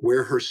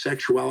 where her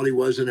sexuality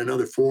was in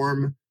another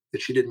form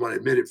that she didn't want to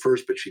admit at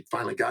first, but she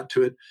finally got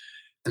to it,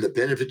 and the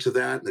benefits of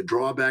that, and the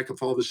drawback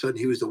of all of a sudden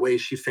he was the way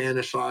she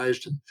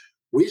fantasized. And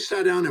we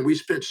sat down and we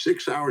spent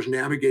 6 hours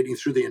navigating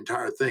through the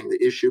entire thing,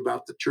 the issue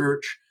about the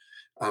church,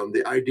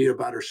 the idea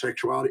about her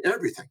sexuality,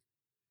 everything,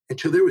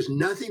 until there was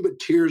nothing but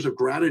tears of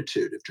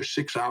gratitude after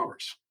 6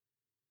 hours.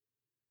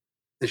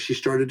 And she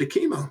started to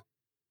chemo.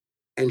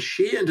 And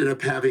she ended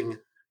up having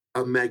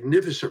a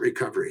magnificent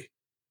recovery.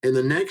 In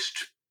the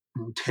next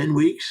 10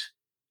 weeks,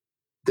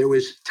 there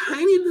was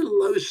tiny little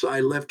loci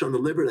left on the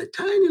liver, that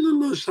tiny little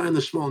loci in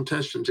the small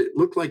intestines. It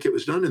looked like it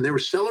was done, and they were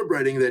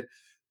celebrating that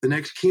the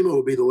next chemo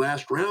will be the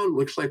last round.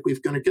 Looks like we're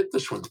going to get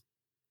this one.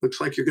 Looks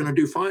like you're going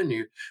to do fine.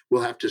 You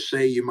will have to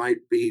say you might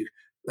be,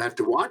 I have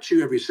to watch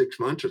you every 6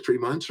 months or 3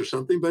 months or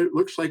something, but it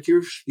looks like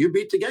you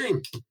beat the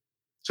game.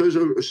 So it was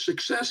a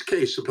success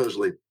case,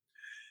 supposedly.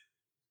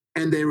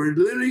 And they were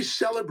literally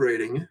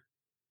celebrating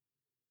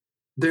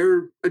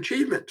their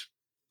achievement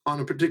on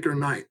a particular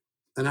night.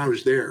 And I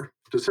was there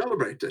to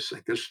celebrate this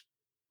thing because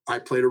I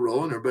played a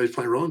role and everybody's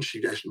playing a role, and she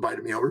just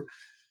invited me over.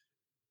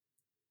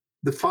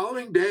 The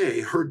following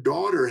day, her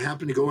daughter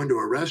happened to go into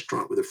a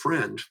restaurant with a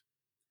friend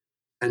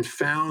and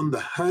found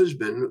the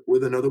husband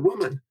with another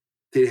woman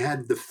they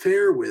had the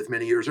affair with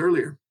many years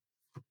earlier.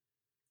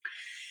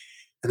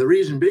 And the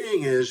reason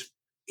being is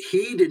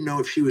he didn't know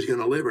if she was going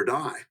to live or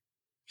die.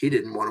 He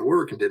didn't want to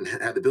work and didn't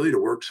have the ability to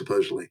work,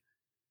 supposedly.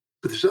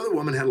 But this other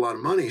woman had a lot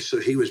of money, so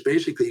he was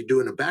basically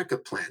doing a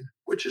backup plan,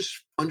 which is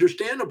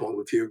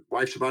understandable. If your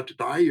wife's about to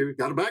die, you've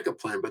got a backup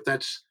plan. But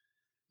that's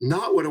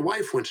not what a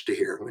wife wants to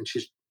hear when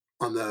she's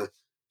on the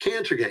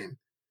cancer game.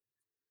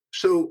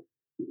 So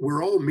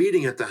we're all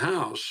meeting at the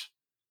house,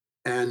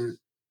 and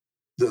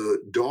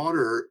the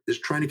daughter is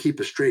trying to keep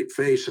a straight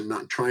face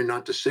and trying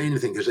not to say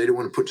anything because they don't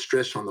want to put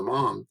stress on the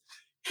mom.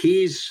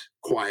 He's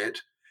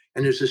quiet,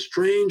 and there's a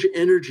strange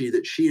energy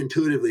that she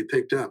intuitively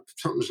picked up.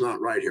 Something's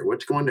not right here.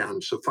 What's going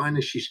down? So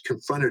finally, she's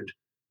confronted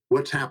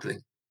what's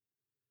happening,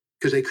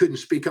 because they couldn't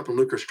speak up and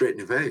look her straight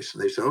in the face.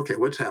 And they said, okay,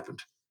 what's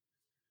happened?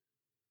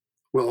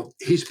 Well,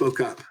 he spoke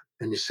up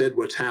and he said,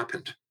 what's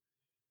happened?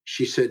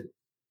 She said,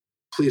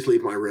 please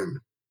leave my room.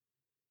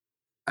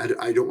 I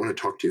don't want to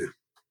talk to you.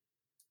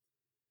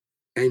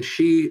 And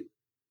she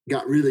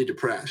got really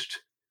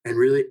depressed and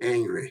really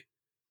angry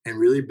and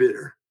really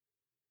bitter.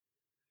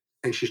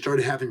 And she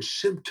started having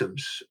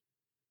symptoms.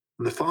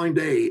 And the following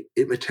day,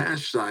 it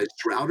metastasized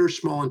throughout her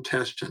small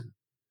intestine,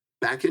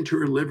 back into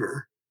her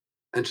liver,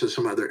 and to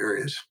some other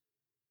areas,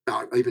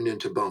 even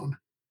into bone.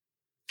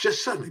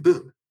 Just suddenly,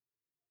 boom.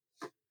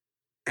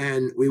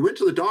 And we went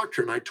to the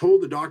doctor, and I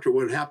told the doctor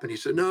what had happened. He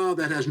said, no,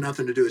 that has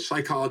nothing to do with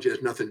psychology,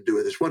 has nothing to do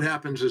with this. What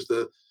happens is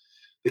the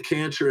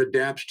cancer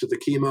adapts to the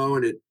chemo,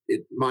 and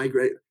it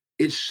migrates.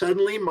 It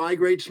suddenly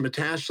migrates,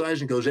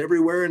 metastasizes, and goes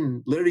everywhere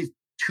in literally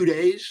 2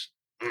 days.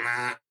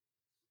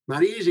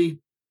 Not easy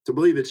to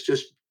believe it's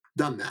just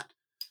done that.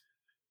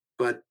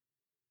 But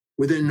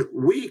within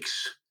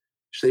weeks,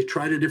 they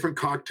tried a different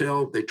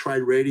cocktail. They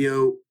tried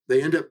radio.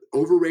 They end up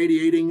over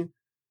radiating.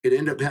 It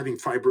ended up having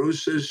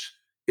fibrosis.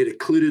 It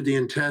occluded the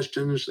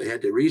intestines. They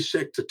had to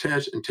resect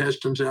the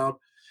intestines out.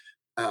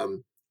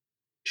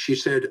 She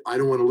said, I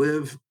don't want to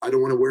live. I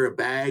don't want to wear a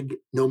bag.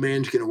 No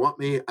man's going to want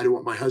me. I don't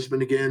want my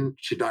husband again.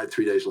 She died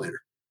 3 days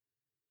later.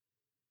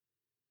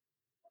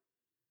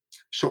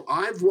 So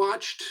I've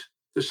watched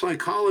the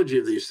psychology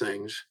of these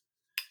things,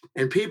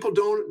 and people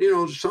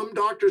don't, some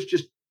doctors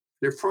just,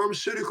 they're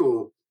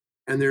pharmaceutical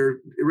and they're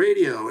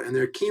radio and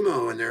they're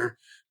chemo and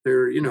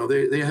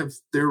they have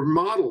their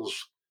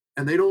models,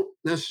 and they don't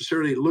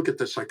necessarily look at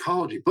the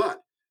psychology.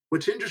 But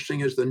what's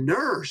interesting is the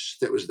nurse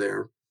that was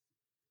there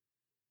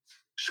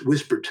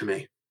whispered to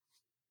me,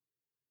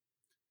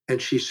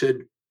 and she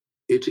said,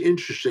 it's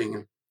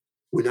interesting,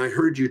 when I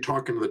heard you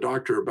talking to the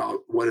doctor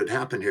about what had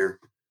happened here,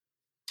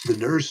 the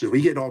nurses,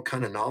 we get all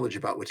kind of knowledge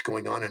about what's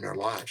going on in our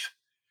lives.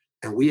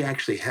 And we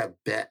actually have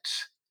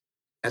bets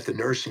at the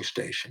nursing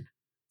station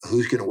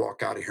who's going to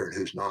walk out of here and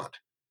who's not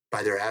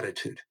by their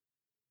attitude.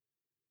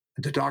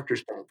 And the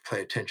doctors don't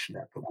pay attention to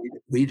that, but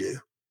we do.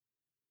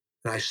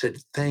 And I said,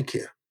 thank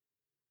you.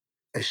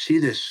 I see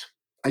this.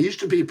 I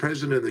used to be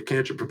president of the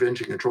Cancer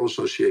Prevention Control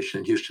Association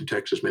in Houston,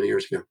 Texas, many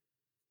years ago.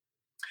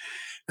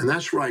 And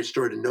that's where I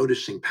started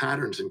noticing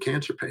patterns in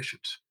cancer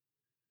patients.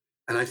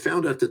 And I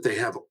found out that they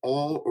have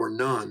all or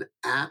none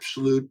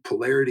absolute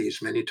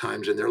polarities many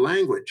times in their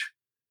language.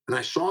 And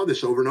I saw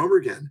this over and over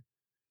again.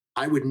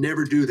 I would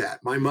never do that.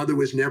 My mother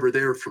was never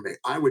there for me.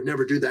 I would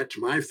never do that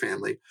to my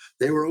family.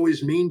 They were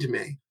always mean to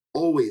me.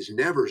 Always,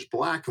 never is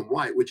black and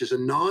white, which is a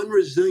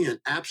non-resilient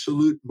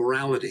absolute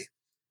morality,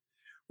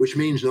 which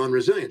means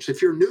non-resilience.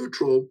 If you're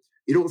neutral,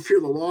 you don't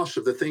fear the loss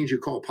of the things you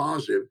call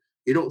positive.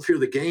 You don't fear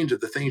the gains of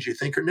the things you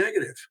think are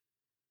negative.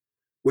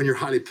 When you're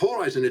highly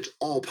polarized and it's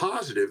all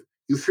positive,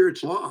 you fear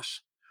its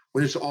loss.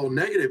 When it's all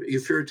negative, you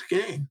fear its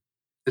gain.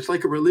 It's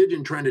like a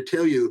religion trying to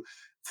tell you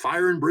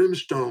fire and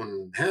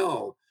brimstone,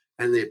 hell,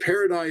 and the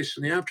paradise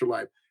and the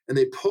afterlife. And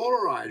they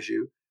polarize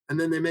you, and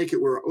then they make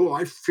it where, oh,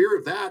 I fear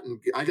of that, and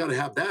I got to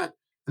have that.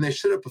 And they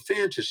set up a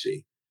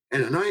fantasy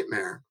and a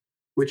nightmare,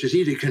 which is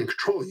easy to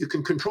control. You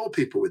can control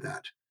people with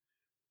that.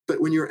 But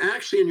when you're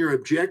actually in your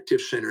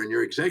objective center and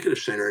your executive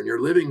center, and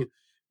you're living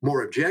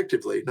more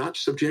objectively, not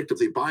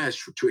subjectively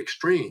biased to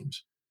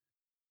extremes.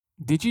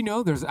 Did you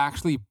know there's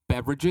actually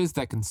beverages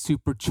that can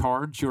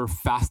supercharge your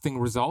fasting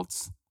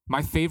results?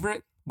 My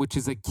favorite, which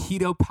is a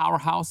keto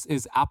powerhouse,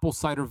 is apple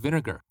cider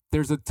vinegar.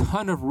 There's a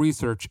ton of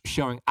research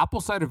showing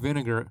apple cider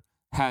vinegar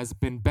has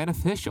been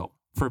beneficial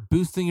for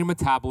boosting your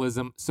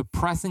metabolism,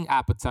 suppressing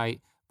appetite,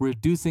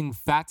 reducing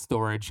fat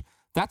storage.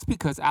 That's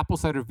because apple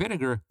cider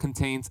vinegar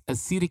contains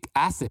acetic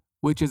acid,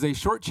 which is a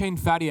short-chain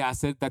fatty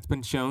acid that's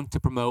been shown to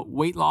promote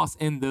weight loss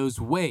in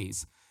those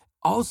ways.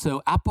 Also,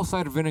 apple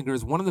cider vinegar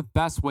is one of the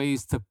best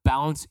ways to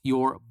balance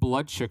your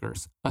blood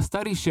sugars. A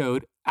study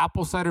showed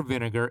apple cider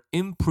vinegar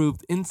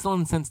improved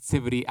insulin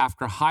sensitivity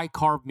after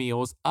high-carb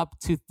meals up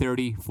to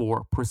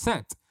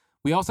 34%.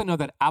 We also know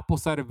that apple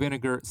cider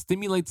vinegar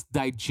stimulates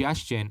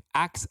digestion,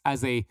 acts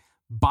as a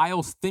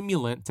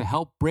biostimulant to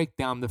help break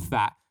down the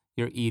fat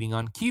you're eating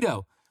on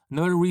keto.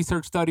 Another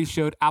research study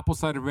showed apple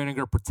cider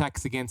vinegar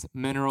protects against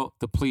mineral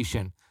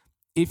depletion.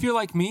 If you're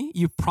like me,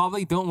 you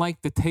probably don't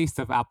like the taste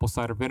of apple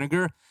cider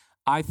vinegar.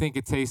 I think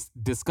it tastes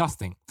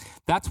disgusting.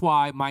 That's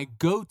why my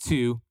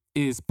go-to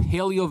is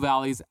Paleo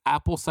Valley's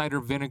apple cider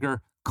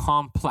vinegar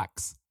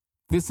complex.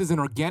 This is an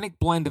organic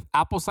blend of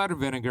apple cider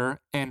vinegar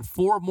and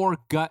 4 more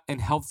gut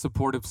and health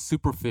supportive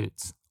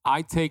superfoods.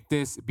 I take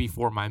this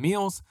before my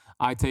meals,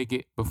 I take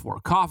it before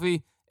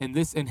coffee, and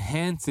this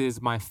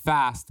enhances my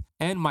fast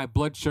and my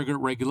blood sugar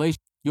regulation.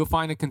 You'll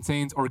find it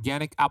contains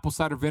organic apple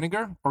cider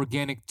vinegar,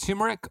 organic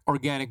turmeric,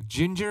 organic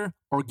ginger,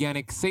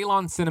 organic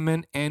Ceylon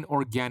cinnamon, and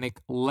organic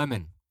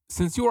lemon.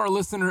 Since you are a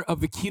listener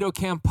of the Keto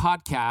Camp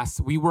podcast,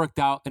 we worked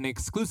out an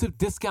exclusive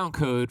discount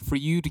code for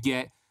you to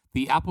get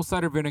the apple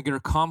cider vinegar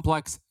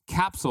complex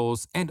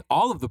capsules and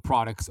all of the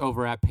products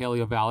over at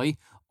Paleo Valley.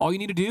 All you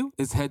need to do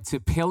is head to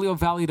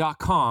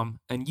paleovalley.com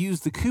and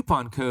use the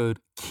coupon code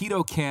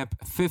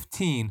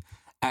KETOCAMP15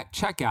 at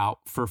checkout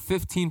for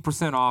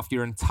 15% off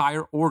your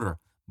entire order.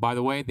 By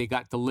the way, they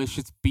got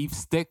delicious beef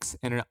sticks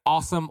and an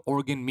awesome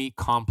organ meat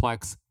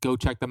complex. Go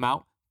check them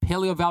out.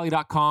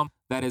 paleovalley.com.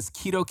 That is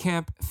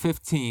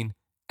KetoCamp15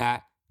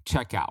 at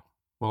checkout.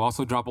 We'll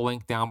also drop a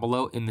link down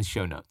below in the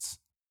show notes.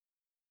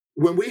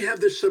 When we have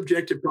this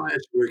subjective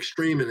bias, we're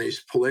extreme in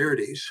these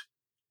polarities,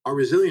 our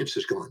resilience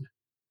is gone.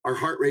 Our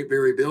heart rate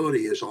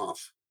variability is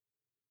off.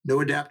 No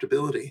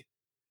adaptability.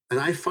 And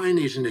I find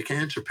these in the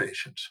cancer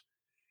patients.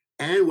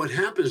 And what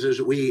happens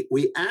is we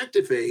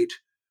activate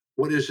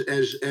what is,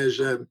 as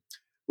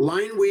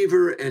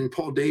Lineweaver and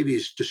Paul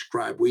Davies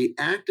describe, we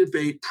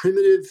activate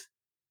primitive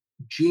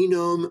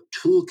genome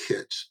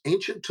toolkits,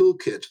 ancient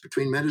toolkits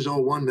between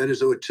metazoa 1,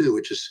 metazoa 2,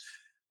 which is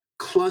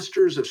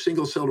clusters of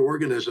single-celled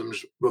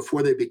organisms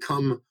before they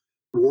become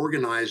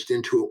organized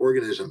into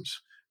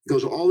organisms. It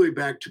goes all the way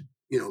back to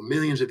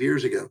millions of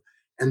years ago.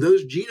 And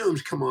those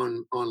genomes come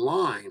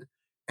online,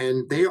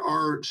 and they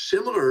are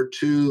similar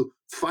to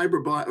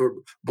or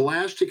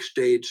blastic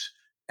states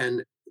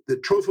and the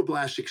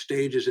trophoblastic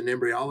stages in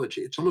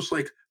embryology. It's almost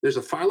like there's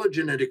a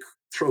phylogenetic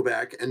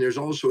throwback, and there's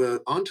also an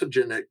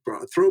ontogenic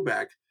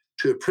throwback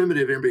to a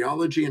primitive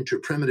embryology and to a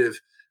primitive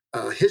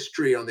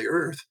history on the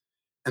earth.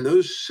 And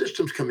those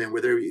systems come in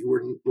where they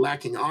were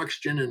lacking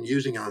oxygen and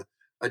using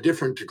a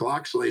different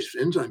glycosylase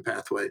enzyme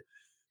pathway.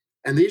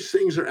 And these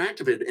things are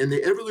activated. And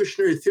the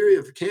evolutionary theory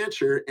of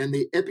cancer and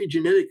the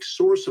epigenetic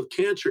source of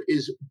cancer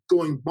is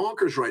going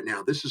bonkers right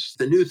now. This is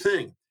the new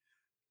thing.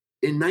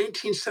 In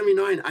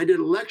 1979, I did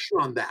a lecture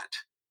on that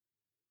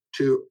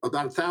to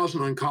about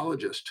 1,000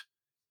 oncologists.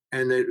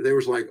 And they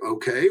was like,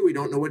 okay, we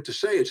don't know what to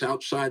say. It's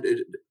outside.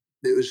 It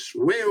was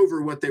way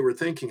over what they were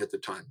thinking at the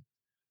time.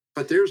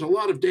 But there's a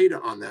lot of data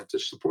on that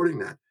that's supporting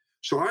that.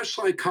 So our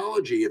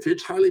psychology, if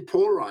it's highly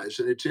polarized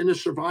and it's in a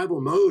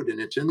survival mode and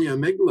it's in the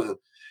amygdala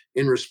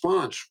in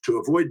response to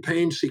avoid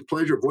pain, seek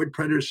pleasure, avoid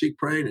predator, seek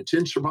prey, and it's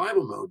in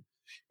survival mode,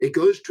 it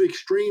goes to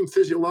extreme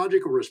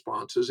physiological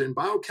responses and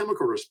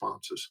biochemical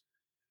responses.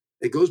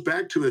 It goes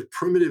back to a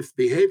primitive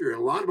behavior.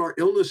 And a lot of our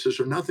illnesses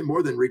are nothing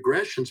more than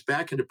regressions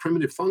back into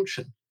primitive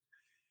function.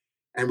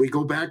 And we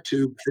go back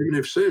to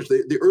primitive cells.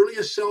 The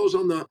earliest cells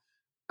in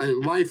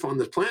life on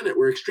the planet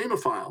were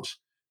extremophiles.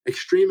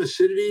 Extreme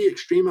acidity,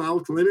 extreme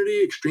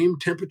alkalinity, extreme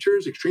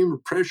temperatures, extreme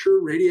pressure,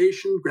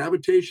 radiation,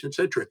 gravitation,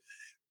 etc.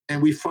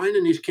 And we find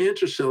in these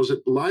cancer cells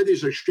that a lot of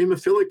these are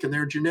extremophilic in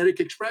their genetic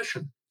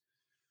expression.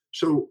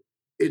 So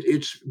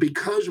it's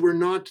because we're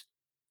not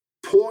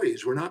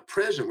poised, we're not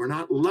present, we're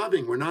not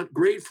loving, we're not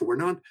grateful, we're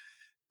not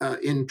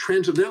in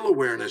transcendental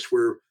awareness,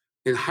 we're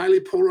in highly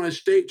polarized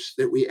states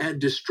that we add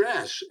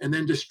distress, and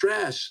then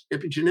distress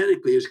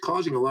epigenetically is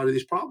causing a lot of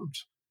these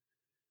problems.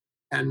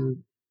 And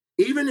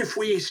even if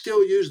we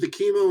still use the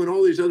chemo and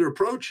all these other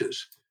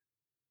approaches,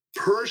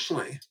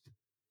 personally,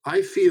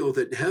 I feel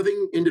that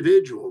having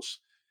individuals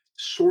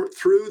sort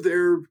through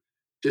their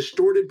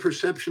distorted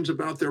perceptions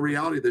about their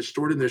reality that's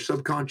stored in their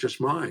subconscious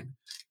mind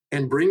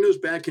and bring those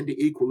back into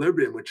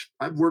equilibrium, which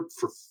I've worked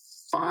for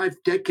 5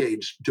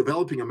 decades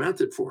developing a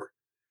method for.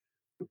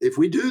 If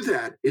we do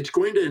that, it's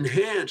going to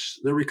enhance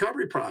the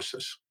recovery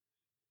process.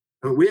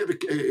 We have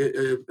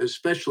a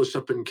specialist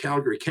up in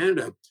Calgary,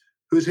 Canada,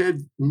 who's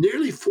had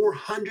nearly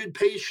 400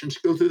 patients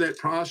go through that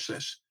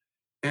process,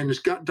 and has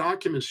got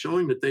documents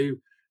showing that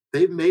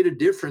they've made a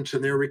difference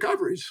in their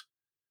recoveries.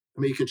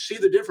 I mean, you can see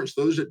the difference.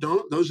 Those that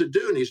don't, those that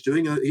do, and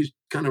he's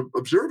kind of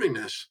observing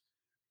this.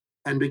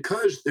 And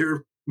because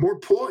they're more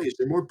poised,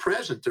 they're more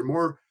present, they're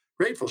more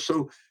grateful.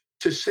 So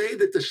to say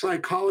that the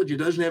psychology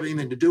doesn't have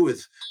anything to do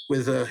with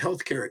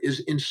healthcare is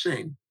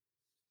insane.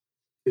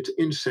 It's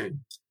insane.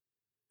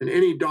 And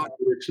any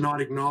doctor that's not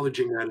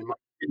acknowledging that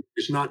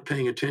is not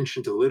paying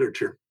attention to the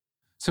literature.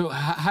 So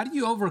how do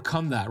you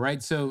overcome that,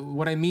 right? So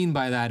what I mean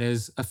by that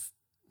is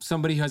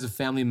somebody who has a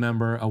family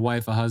member, a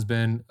wife, a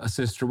husband, a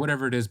sister,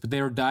 whatever it is, but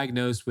they were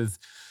diagnosed with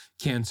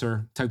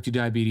cancer, type 2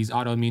 diabetes,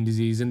 autoimmune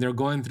disease, and they're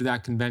going through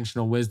that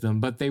conventional wisdom,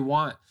 but they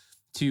want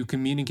to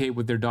communicate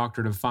with their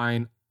doctor to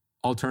find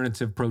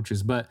alternative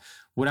approaches. But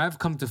what I've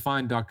come to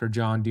find, Dr.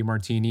 John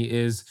Demartini,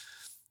 is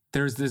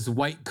there's this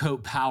white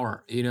coat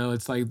power.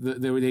 It's like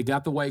they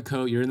got the white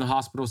coat, you're in the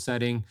hospital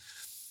setting.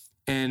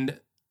 And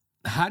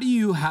how do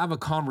you have a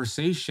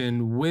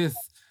conversation with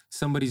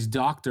somebody's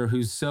doctor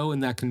who's so in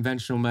that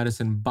conventional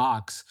medicine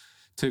box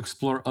to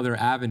explore other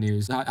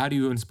avenues? How do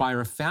you inspire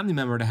a family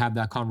member to have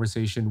that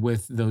conversation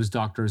with those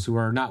doctors who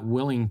are not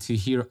willing to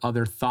hear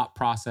other thought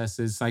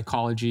processes,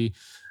 psychology,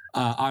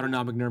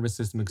 autonomic nervous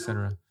system,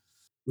 etc.?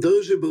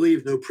 Those who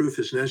believe no proof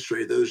is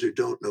necessary, those who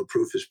don't, no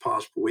proof is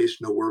possible.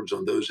 Waste no words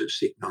on those that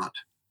seek not.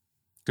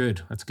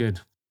 Good. That's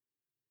good.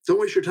 Don't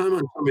waste your time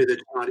on somebody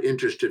that's not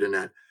interested in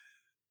that.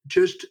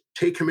 Just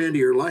take command of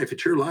your life.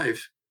 It's your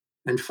life,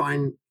 and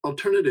find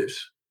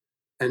alternatives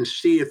and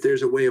see if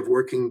there's a way of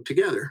working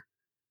together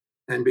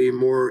and be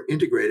more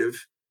integrative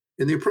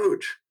in the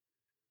approach.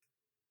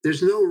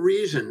 There's no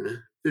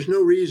reason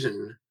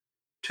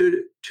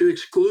to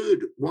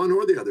exclude one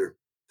or the other.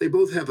 They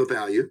both have a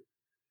value.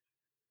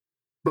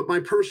 But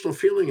my personal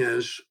feeling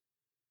is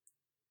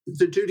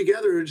the two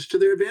together is to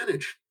their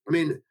advantage. I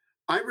mean,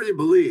 I really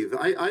believe,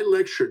 I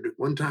lectured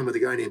one time with a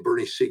guy named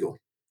Bernie Siegel.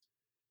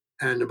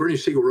 And Bernie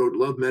Siegel wrote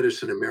Love,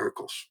 Medicine, and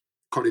Miracles,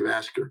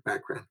 cardiovascular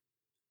background.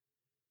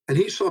 And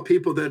he saw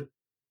people that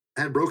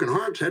had broken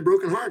hearts.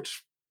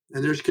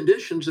 And there's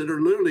conditions that are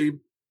literally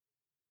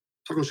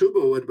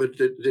Takotsubo, but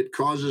that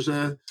causes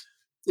a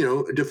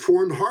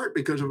deformed heart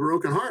because of a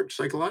broken heart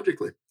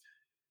psychologically.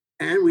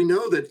 And we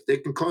know that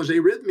it can cause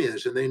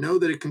arrhythmias, and they know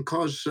that it can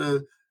cause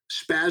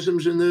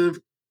spasms in the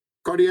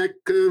cardiac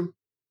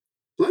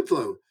blood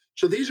flow.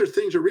 So these are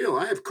things that are real.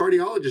 I have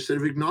cardiologists that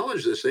have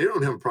acknowledged this. They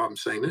don't have a problem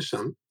saying this.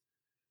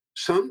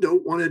 Some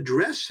don't want to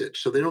address it,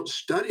 so they don't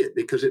study it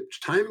because it's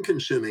time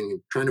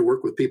consuming trying to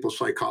work with people's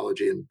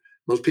psychology, and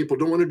most people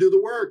don't want to do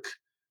the work.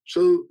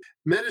 So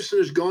medicine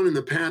has gone in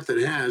the path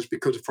it has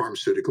because of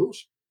pharmaceuticals.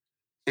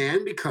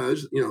 And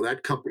because,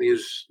 that company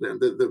is,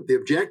 the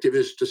objective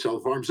is to sell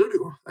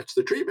pharmaceutical. That's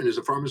the treatment, is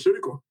a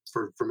pharmaceutical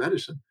for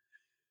medicine.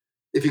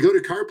 If you go to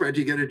chiropractic,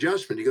 you get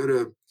adjustment. You go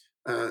to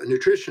a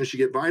nutritionist, you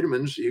get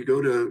vitamins. You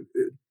go to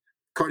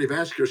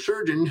cardiovascular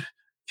surgeon,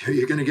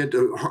 you're going to get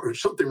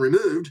something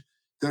removed.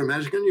 Go to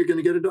Mexican, you're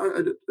going to get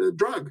a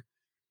drug.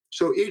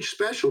 So each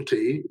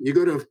specialty, you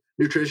go to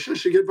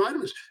nutritionists, you get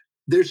vitamins.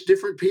 There's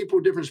different people,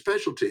 different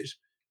specialties.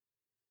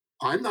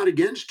 I'm not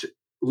against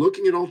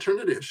looking at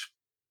alternatives.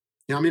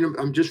 I mean,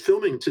 I'm just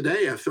filming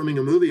today. I'm filming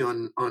a movie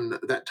on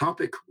that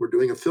topic. We're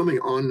doing a filming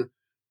on,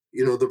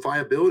 the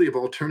viability of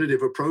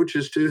alternative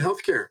approaches to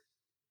healthcare.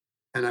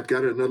 And I've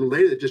got another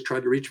lady that just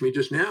tried to reach me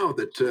just now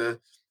that,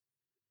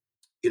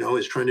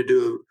 is trying to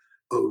do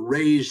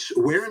raise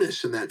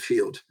awareness in that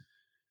field,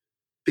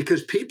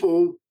 because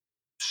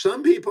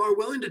some people are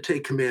willing to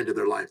take command of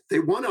their life. They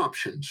want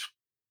options.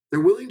 They're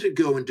willing to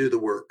go and do the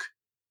work.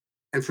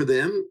 And for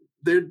them,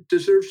 there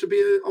deserves to be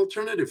an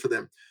alternative for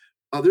them.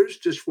 Others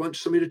just want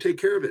somebody to take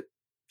care of it.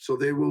 So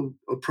they will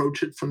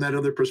approach it from that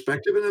other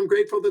perspective. And I'm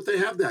grateful that they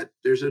have that.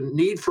 There's a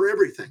need for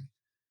everything.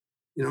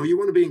 You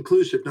want to be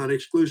inclusive, not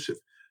exclusive.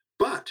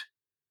 But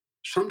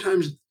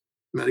sometimes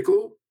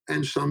medical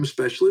and some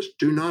specialists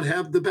do not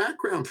have the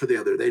background for the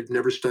other. They've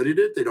never studied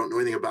it. They don't know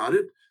anything about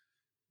it.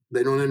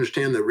 They don't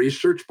understand the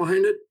research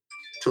behind it.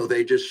 So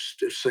they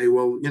just say,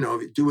 well,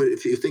 do it.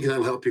 If you think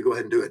that'll help you, go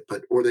ahead and do it.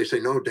 Or they say,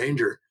 no,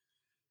 danger.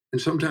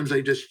 And sometimes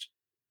they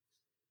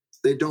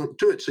don't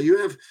do it. So you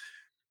have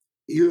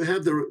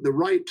the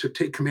right to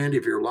take command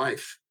of your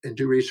life and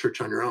do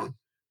research on your own.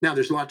 Now,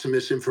 there's lots of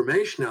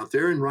misinformation out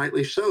there, and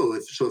rightly so.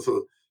 If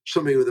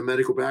somebody with a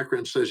medical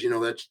background says,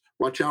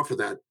 watch out for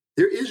that.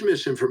 There is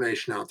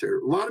misinformation out there.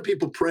 A lot of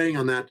people preying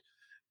on that,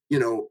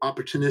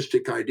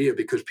 opportunistic idea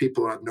because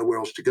people have nowhere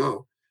else to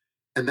go.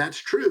 And that's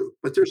true.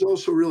 But there's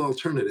also real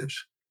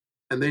alternatives,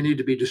 and they need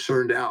to be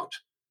discerned out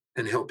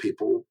and help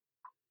people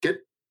get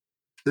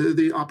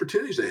the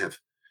opportunities they have.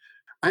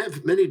 I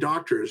have many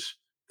doctors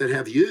that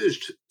have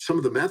used some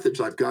of the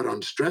methods I've got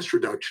on stress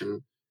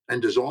reduction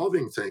and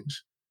dissolving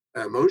things,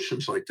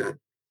 emotions like that,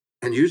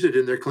 and use it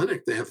in their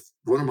clinic. They have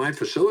one of my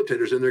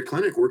facilitators in their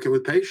clinic working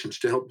with patients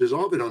to help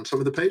dissolve it on some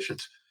of the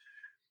patients.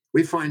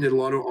 We find that a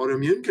lot of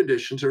autoimmune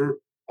conditions are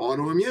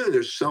autoimmune.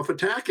 They're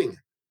self-attacking.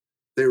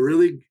 They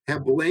really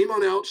have blame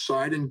on the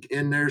outside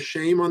and their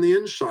shame on the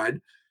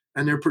inside,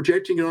 and they're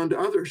projecting it onto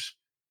others.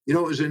 It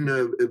was in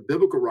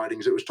biblical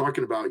writings. It was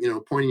talking about,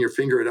 pointing your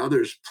finger at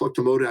others, pluck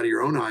the mote out of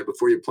your own eye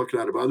before you pluck it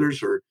out of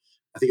others. Or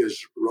I think it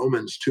was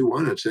Romans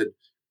 2:1. It said,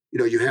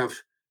 you have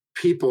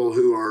people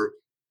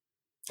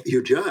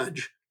you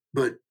judge,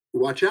 but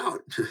watch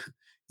out.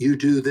 You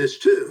do this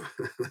too.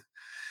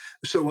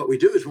 So what we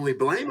do is when we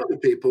blame other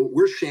people,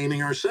 we're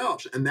shaming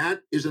ourselves. And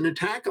that is an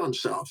attack on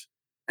self.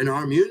 And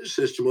our immune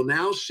system will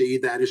now see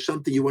that is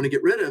something you want to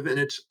get rid of, and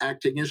it's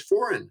acting as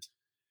foreign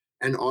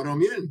and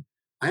autoimmune.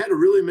 I had a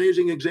really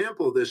amazing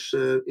example of this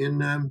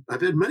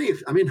I've had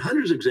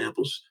hundreds of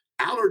examples,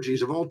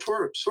 allergies of all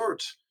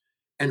sorts,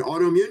 and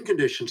autoimmune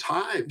conditions,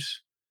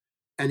 hives,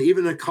 and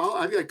even I've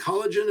got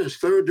collagen and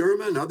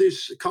scleroderma and other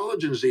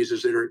collagen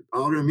diseases that are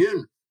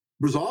autoimmune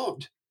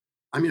resolved.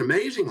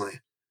 Amazingly.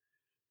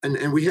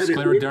 And we had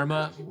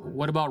scleroderma.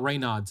 What about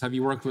Raynaud's? Have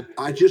you worked with?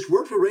 I just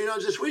worked with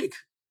Raynaud's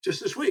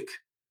just this week.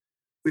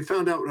 We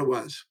found out what it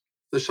was,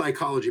 the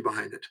psychology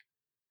behind it.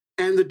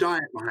 And the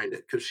diet behind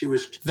it,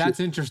 because That's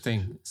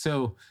interesting.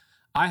 So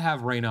I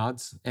have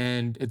Raynaud's,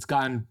 and it's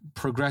gotten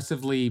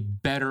progressively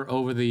better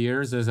over the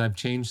years as I've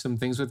changed some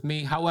things with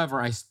me. However,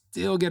 I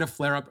still get a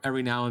flare up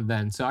every now and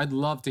then. So I'd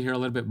love to hear a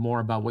little bit more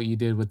about what you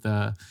did with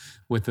the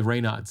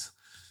Raynaud's.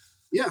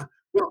 Yeah.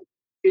 Well,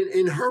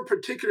 in her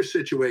particular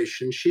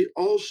situation, she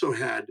also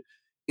had,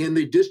 in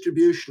the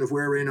distribution of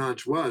where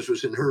Raynaud's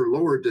was in her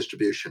lower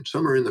distribution.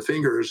 Some are in the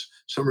fingers,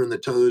 some are in the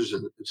toes,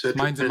 and et cetera.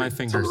 Mine's in my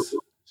fingers.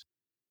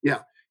 Yeah.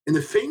 In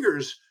the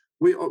fingers,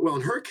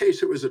 in her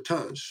case, it was the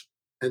toes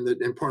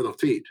and part of the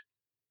feet.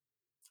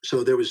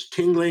 So there was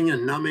tingling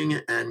and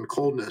numbing and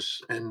coldness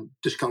and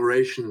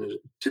discoloration,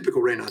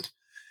 typical Raynaud's.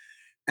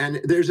 And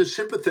there's a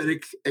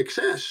sympathetic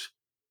excess,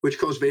 which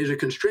causes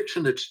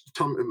vasoconstriction that's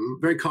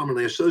very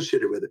commonly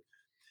associated with it.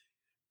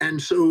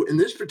 And so in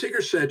this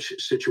particular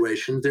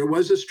situation, there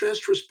was a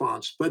stress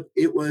response, but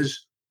it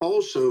was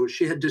also,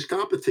 she had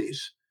discopathies.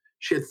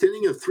 She had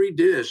thinning of 3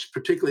 discs,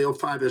 particularly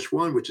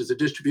L5S1, which is the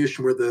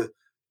distribution where the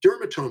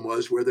dermatome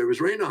was, where there was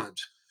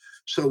Raynaud's.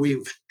 So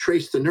we've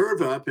traced the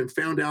nerve up and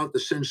found out the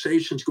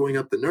sensations going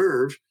up the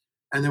nerve.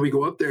 And then we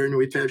go up there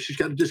and she's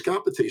got a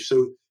discopathy.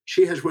 So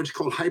she has what's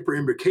called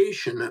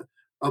hyperimbrication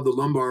of the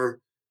lumbar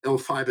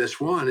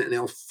L5S1 and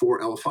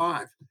L4,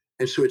 L5.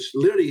 And so it's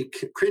literally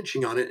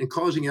crinching on it and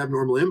causing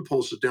abnormal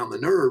impulses down the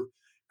nerve.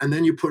 And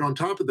then you put on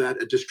top of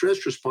that a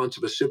distress response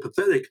of a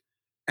sympathetic,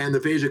 and the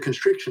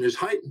vasoconstriction is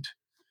heightened.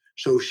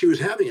 So she was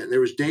having it. And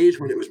there was days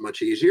when it was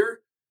much easier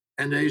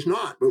and days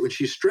not. But when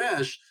she's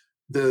stressed,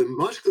 the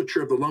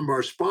musculature of the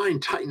lumbar spine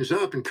tightens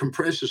up and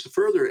compresses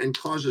further and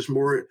causes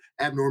more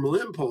abnormal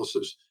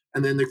impulses.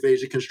 And then the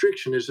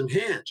vasoconstriction is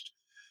enhanced.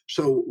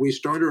 So we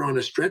started her on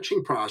a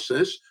stretching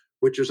process,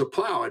 which is a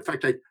plow. In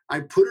fact, I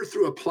put her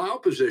through a plow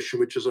position,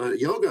 which is a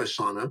yoga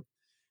asana,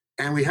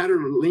 and we had her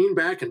lean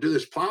back and do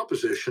this plow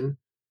position.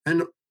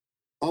 And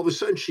all of a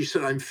sudden she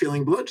said, I'm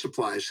feeling blood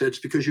supply. I said, it's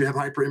because you have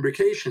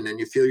hyperimbrication and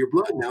you feel your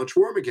blood. Now it's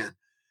warm again.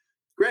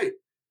 Great.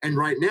 And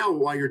right now,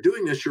 while you're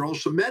doing this, you're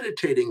also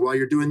meditating while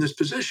you're doing this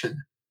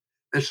position.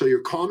 And so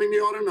you're calming the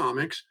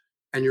autonomics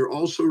and you're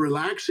also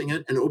relaxing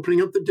it and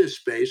opening up the disc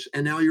space.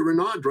 And now you're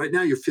Renaud. Right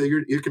now you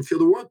can feel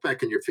the warmth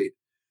back in your feet.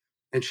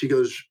 And she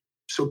goes,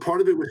 so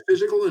part of it was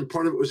physical and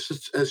part of it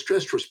was a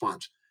stress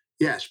response.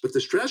 Yes, but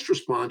the stress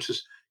response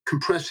is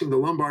compressing the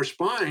lumbar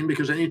spine,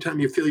 because anytime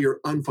you feel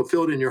you're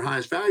unfulfilled in your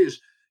highest values,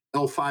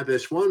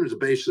 L5S1 is the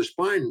base of the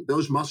spine,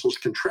 those muscles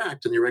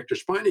contract in the erector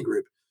spinae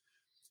group.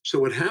 So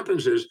what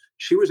happens is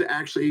she was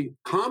actually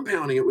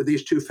compounding it with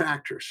these two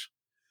factors.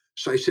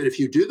 So I said, if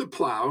you do the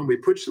plow and we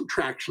put some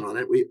traction on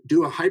it, we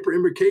do a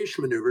hyperimbrication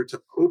maneuver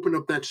to open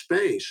up that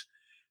space,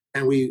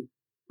 and we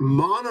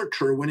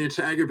monitor when it's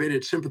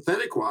aggravated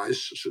sympathetic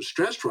wise, so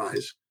stress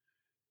wise,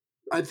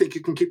 I think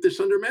you can keep this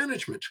under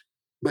management.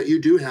 But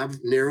you do have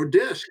narrow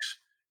discs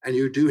and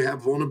you do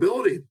have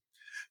vulnerability.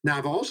 Now,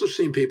 I've also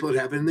seen people that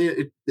have in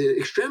the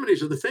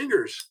extremities of the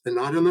fingers and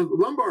not in the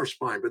lumbar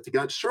spine, but they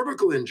got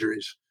cervical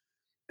injuries.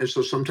 And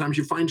so sometimes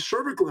you find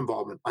cervical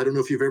involvement. I don't know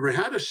if you've ever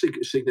had a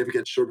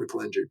significant cervical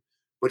injury,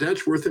 but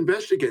that's worth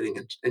investigating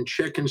and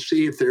check and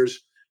see if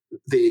there's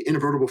the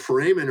intervertebral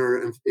foramen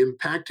are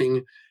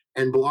impacting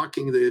and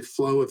blocking the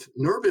flow of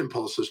nerve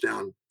impulses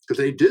down, because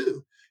they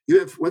do. You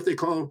have what they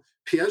call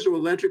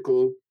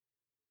piezoelectrical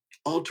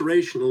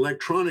alteration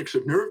electronics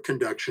of nerve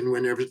conduction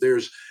whenever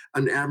there's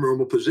an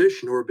abnormal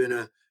position or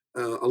been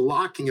a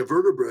locking of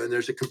vertebra and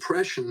there's a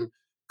compression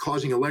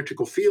causing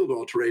electrical field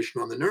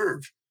alteration on the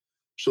nerve.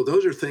 So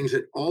those are things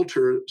that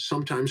alter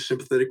sometimes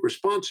sympathetic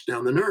response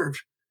down the nerve.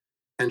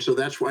 And so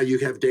that's why you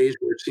have days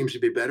where it seems to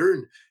be better.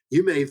 And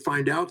you may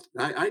find out,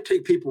 I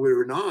take people with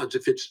Raynaud's,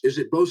 is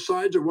it both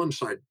sides or one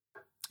side?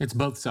 It's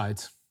both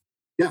sides.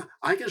 Yeah,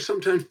 I can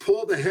sometimes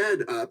pull the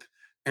head up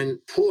and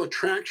pull a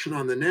traction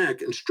on the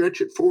neck and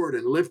stretch it forward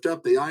and lift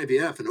up the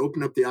IVF and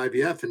open up the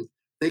IVF, and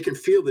they can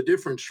feel the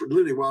difference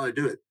literally while I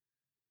do it.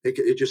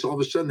 It just all of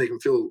a sudden they can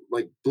feel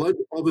like blood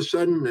all of a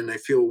sudden, and they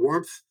feel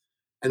warmth,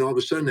 and all of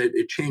a sudden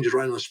it changes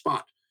right on the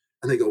spot,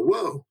 and they go,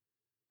 whoa.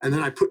 And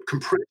then I put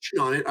compression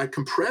on it. I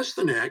compress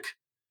the neck,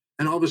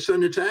 and all of a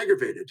sudden it's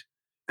aggravated.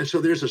 And so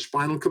there's a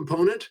spinal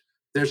component.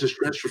 There's a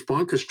stress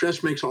response, because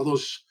stress makes all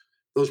those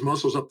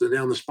muscles up and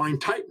down the spine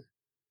tighten.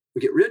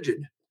 We get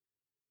rigid.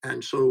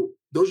 And so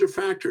those are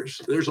factors.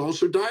 There's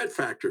also diet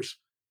factors.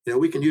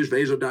 We can use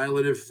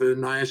vasodilative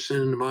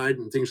niacinamide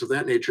and things of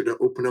that nature to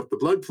open up the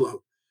blood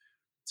flow.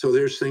 So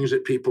there's things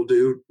that people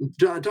do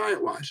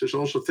diet-wise. There's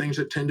also things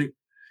that tend to,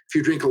 if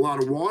you drink a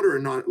lot of water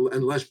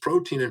and less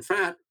protein and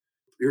fat,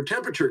 your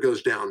temperature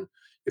goes down.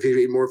 If you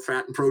eat more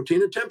fat and protein,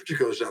 the temperature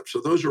goes up. So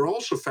those are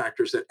also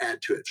factors that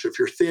add to it. So if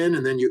you're thin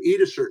and then you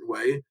eat a certain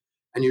way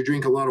and you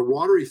drink a lot of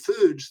watery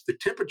foods, the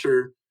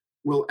temperature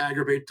will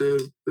aggravate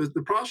the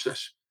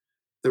process,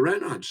 the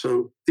Raynaud.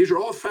 So these are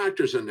all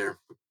factors in there.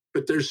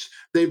 But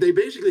they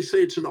basically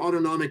say it's an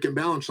autonomic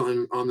imbalance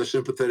on the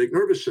sympathetic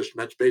nervous system.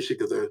 That's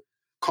basically the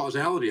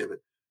causality of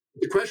it.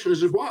 The question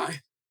is why?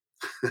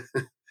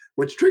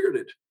 What's triggered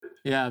it?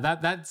 Yeah,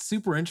 that's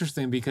super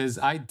interesting, because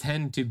I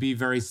tend to be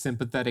very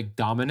sympathetic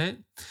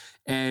dominant.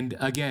 And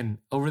again,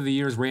 over the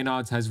years,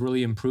 Raynaud's has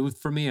really improved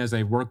for me as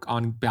I work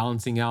on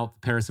balancing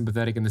out the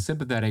parasympathetic and the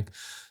sympathetic.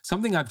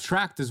 Something I've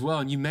tracked as well,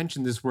 and you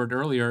mentioned this word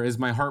earlier, is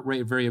my heart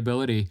rate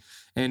variability.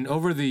 And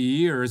over the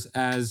years,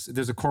 as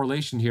there's a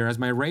correlation here, as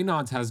my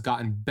Raynaud's has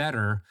gotten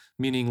better,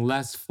 meaning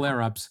less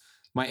flare-ups,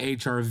 my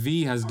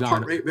HRV has gone.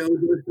 Heart rate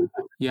variability.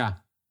 Yeah,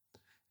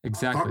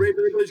 exactly. Heart rate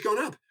variability has gone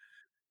up.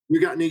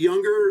 You've gotten a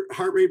younger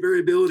heart rate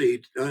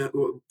variability,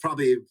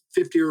 probably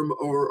 50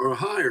 or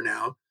higher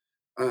now.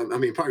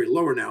 Probably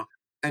lower now.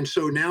 And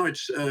so now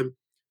it's,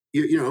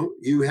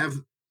 you have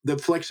the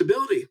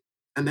flexibility,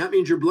 and that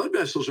means your blood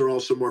vessels are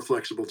also more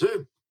flexible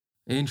too.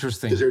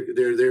 Interesting. Because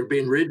they're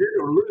being rigid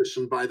or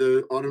loosened by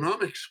the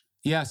autonomics.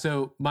 Yeah,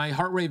 so my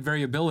heart rate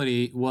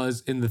variability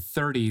was in the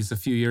 30s a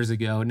few years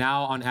ago.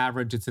 Now, on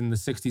average, it's in the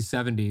 60s,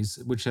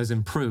 70s, which has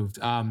improved.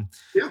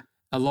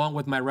 Along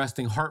with my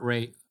resting heart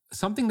rate.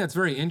 Something that's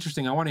very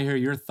interesting, I want to hear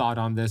your thought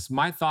on this.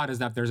 My thought is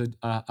that there's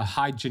a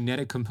high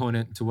genetic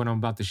component to what I'm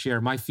about to share.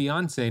 My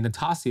fiance,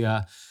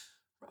 Natasha,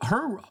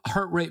 her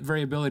heart rate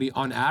variability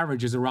on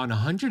average is around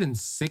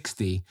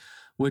 160,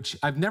 which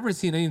I've never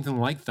seen anything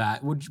like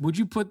that. Would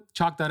you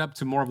chalk that up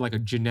to more of like a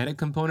genetic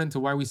component to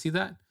why we see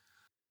that?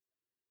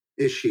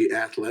 Is she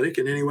athletic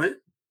in any way?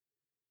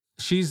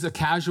 She's a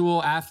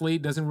casual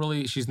athlete.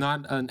 She's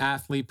not an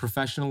athlete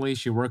professionally.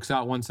 She works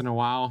out once in a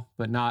while,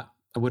 but I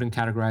wouldn't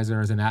categorize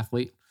her as an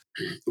athlete.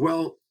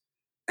 Well,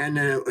 and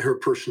her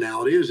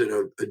personality, is it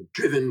a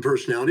driven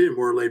personality, a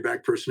more laid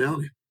back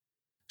personality?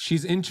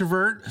 She's an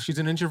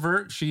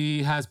introvert.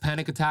 She has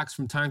panic attacks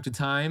from time to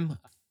time.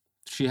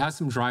 She has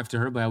some drive to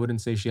her, but I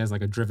wouldn't say she has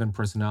like a driven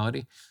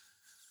personality.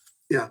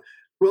 Yeah.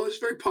 Well, it's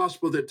very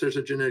possible that there's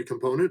a genetic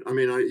component. I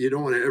mean, you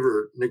don't want to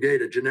ever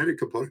negate a genetic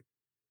component,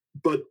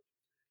 but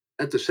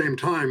at the same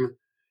time,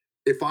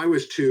 if I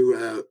was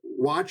to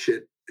watch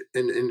it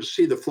and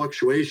see the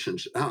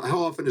fluctuations,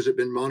 how often has it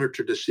been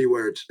monitored to see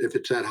where if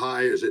it's that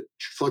high? Is it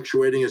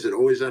fluctuating? Is it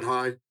always that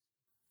high?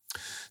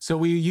 So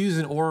we use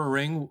an Oura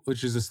Ring,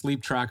 which is a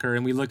sleep tracker,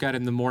 and we look at it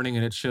in the morning,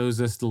 and it shows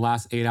us the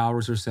last 8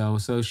 hours or so.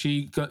 So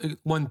she got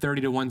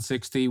 130 to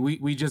 160.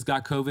 We just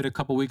got COVID a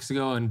couple weeks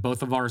ago, and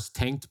both of ours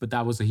tanked, but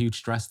that was a huge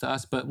stress to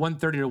us. But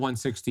 130 to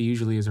 160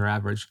 usually is our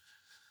average.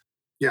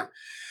 Yeah.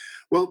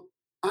 Well,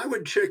 I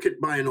would check it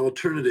by an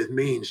alternative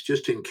means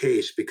just in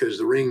case, because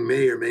the ring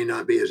may or may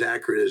not be as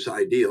accurate as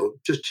ideal.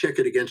 Just check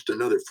it against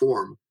another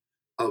form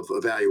of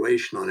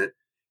evaluation on it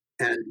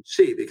and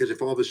see, because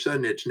if all of a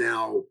sudden it's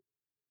now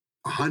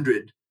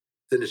 100,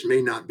 then it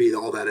may not be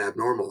all that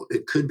abnormal.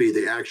 It could be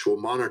the actual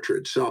monitor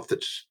itself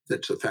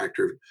that's a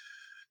factor.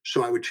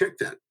 So I would check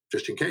that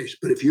just in case.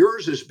 But if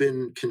yours has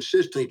been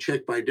consistently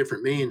checked by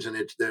different means and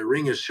the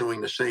ring is showing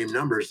the same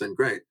numbers, then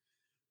great.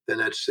 Then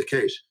that's the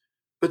case.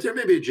 But there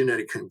may be a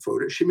genetic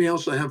component. She may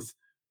also have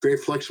very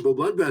flexible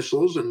blood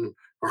vessels, and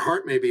her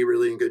heart may be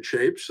really in good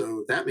shape.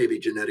 So that may be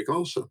genetic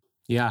also.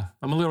 Yeah,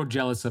 I'm a little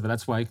jealous of it.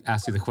 That's why I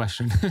asked you the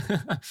question.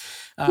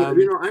 Well,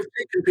 I've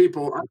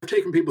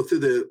taken people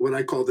through what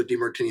I call the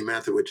Demartini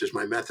method, which is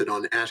my method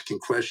on asking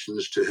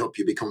questions to help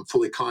you become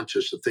fully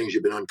conscious of things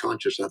you've been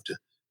unconscious of, to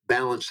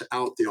balance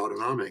out the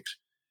autonomics.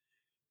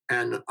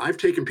 And I've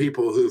taken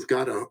people who've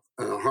got a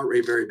heart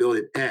rate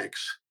variability of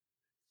X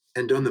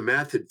and done the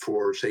method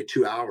for, say,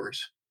 2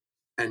 hours,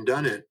 and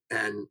done it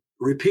and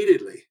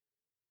repeatedly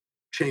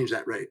changed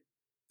that rate,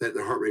 that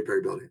the heart rate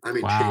variability. I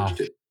mean, Wow.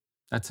 changed it.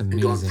 That's And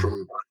gone amazing.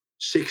 from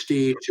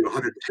 60 to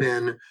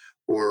 110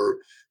 or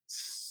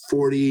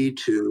 40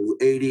 to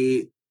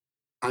 80.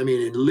 I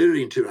mean,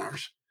 literally in 2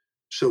 hours.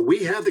 So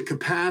we have the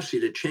capacity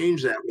to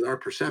change that with our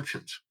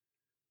perceptions.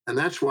 And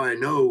that's why I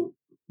know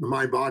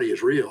my body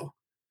is real.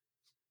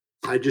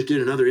 I just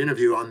did another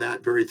interview on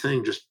that very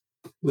thing just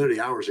literally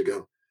hours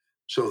ago.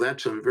 So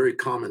that's a very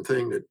common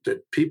thing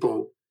that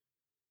people,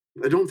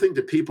 I don't think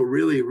that people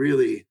really,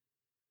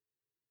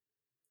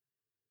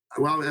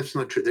 well, that's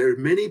not true. There are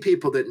many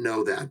people that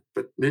know that,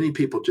 but many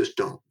people just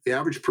don't. The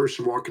average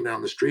person walking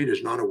down the street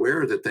is not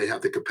aware that they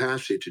have the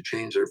capacity to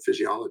change their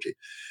physiology.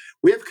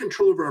 We have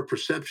control over our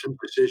perception,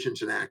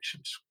 decisions, and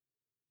actions.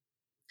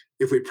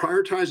 If we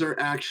prioritize our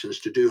actions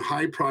to do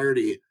high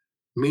priority,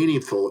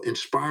 meaningful,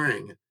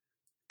 inspiring,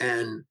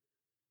 and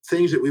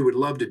things that we would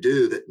love to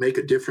do that make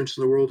a difference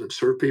in the world and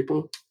serve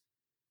people,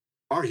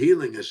 our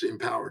healing is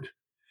empowered.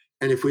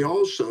 And if we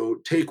also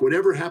take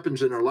whatever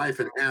happens in our life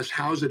and ask,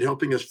 how is it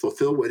helping us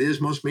fulfill what is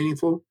most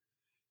meaningful,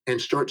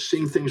 and start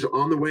seeing things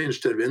on the way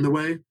instead of in the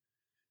way,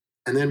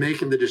 and then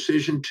making the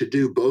decision to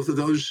do both of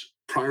those,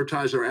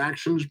 prioritize our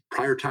actions,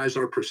 prioritize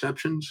our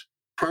perceptions.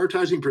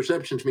 Prioritizing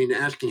perceptions means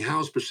asking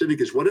how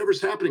specific is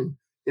whatever's happening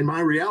in my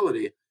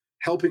reality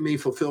helping me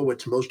fulfill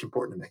what's most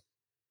important to me.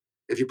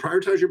 If you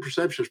prioritize your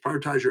perceptions,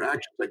 prioritize your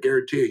actions, I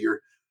guarantee you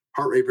your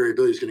heart rate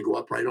variability is going to go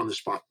up right on the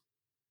spot.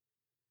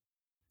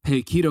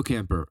 Hey, Keto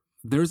Camper,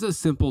 there's a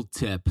simple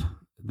tip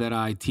that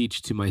I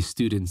teach to my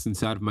students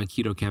inside of my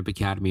Keto Camp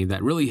Academy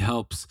that really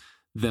helps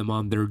them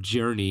on their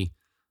journey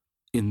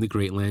in the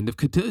great land of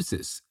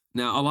ketosis.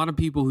 Now, a lot of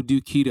people who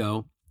do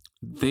keto,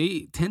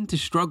 they tend to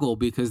struggle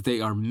because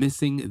they are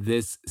missing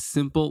this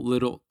simple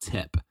little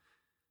tip.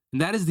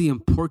 And that is the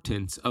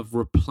importance of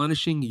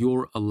replenishing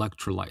your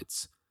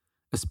electrolytes,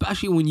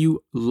 especially when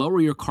you lower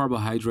your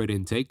carbohydrate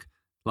intake,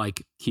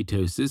 like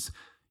ketosis,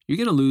 you're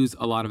going to lose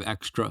a lot of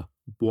extra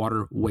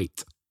water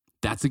weight.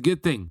 That's a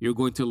good thing. You're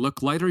going to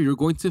look lighter. You're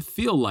going to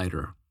feel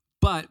lighter.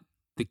 But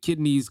the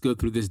kidneys go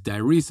through this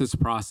diuresis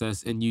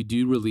process and you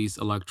do release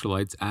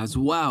electrolytes as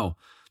well.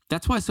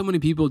 That's why so many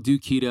people do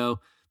keto,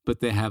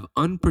 but they have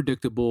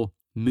unpredictable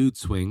mood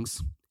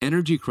swings,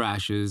 energy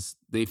crashes,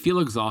 they feel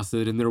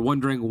exhausted, and they're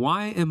wondering,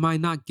 why am I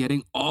not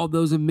getting all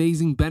those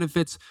amazing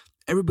benefits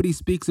everybody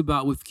speaks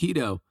about with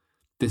keto?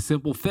 The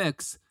simple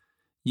fix: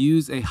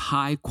 use a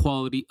high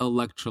quality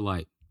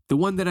electrolyte. The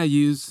one that I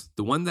use,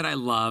 the one that I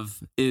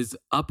love, is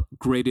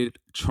Upgraded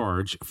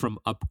Charge from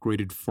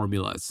Upgraded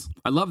Formulas.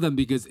 I love them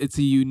because it's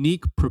a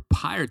unique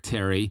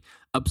proprietary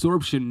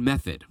absorption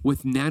method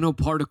with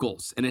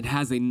nanoparticles, and it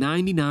has a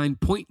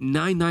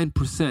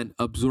 99.99%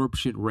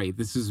 absorption rate.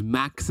 This is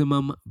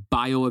maximum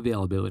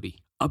bioavailability.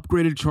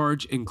 Upgraded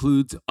Charge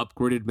includes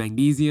upgraded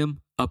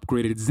magnesium,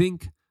 upgraded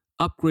zinc,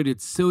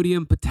 upgraded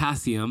sodium,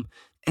 potassium,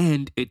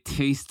 and it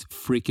tastes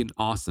freaking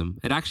awesome.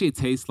 It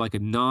tastes like a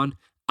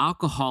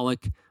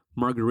non-alcoholic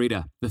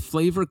margarita. The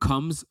flavor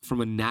comes from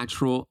a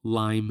natural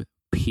lime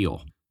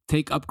peel.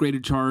 Take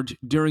Upgraded Charge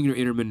during your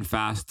intermittent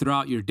fast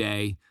throughout your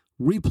day,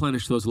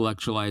 replenish those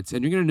electrolytes,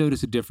 and you're going to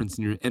notice a difference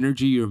in your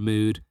energy, your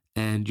mood,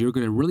 and you're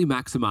going to really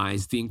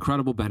maximize the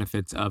incredible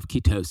benefits of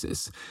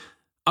ketosis.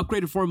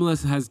 Upgraded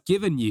Formulas has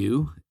given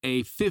you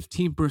a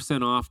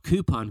 15% off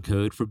coupon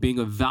code for being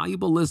a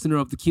valuable listener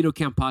of the Keto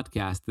Camp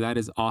podcast. That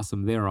is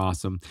awesome. They're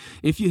awesome.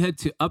 If you head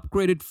to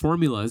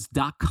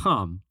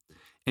upgradedformulas.com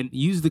and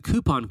use the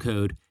coupon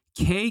code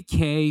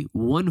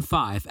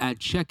KK15 at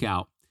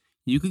checkout.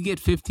 You could get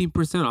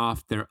 15%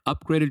 off their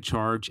upgraded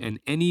charge and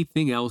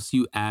anything else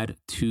you add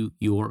to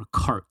your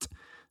cart.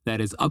 That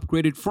is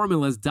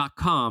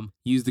upgradedformulas.com.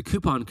 Use the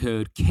coupon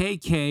code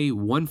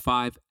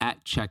KK15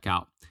 at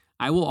checkout.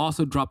 I will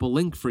also drop a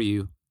link for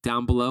you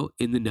down below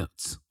in the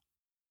notes.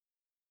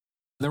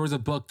 There was a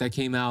book that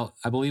came out,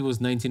 I believe it was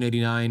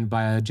 1989,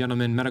 by a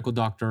gentleman, medical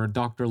doctor,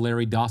 Dr.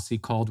 Larry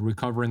Dossey, called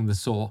Recovering the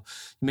Soul.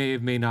 You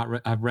may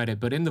not have read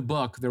it, but in the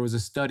book, there was a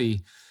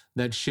study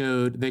that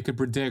showed they could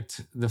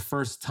predict the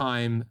first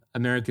time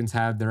Americans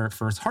had their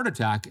first heart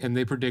attack, and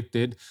they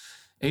predicted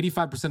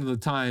 85% of the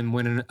time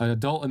when an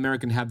adult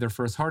American had their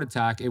first heart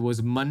attack, it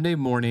was Monday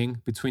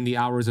morning between the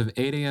hours of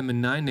 8 a.m.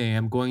 and 9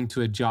 a.m. going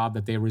to a job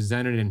that they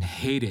resented and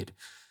hated,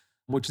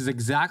 which is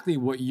exactly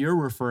what you're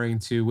referring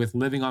to with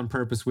living on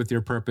purpose with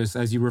your purpose,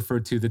 as you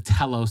refer to the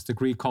telos. The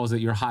Greek calls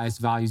it your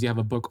highest values. You have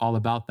a book all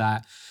about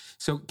that.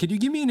 So could you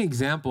give me an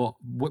example,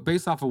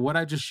 based off of what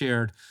I just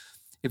shared,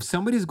 if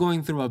somebody's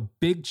going through a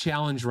big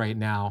challenge right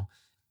now,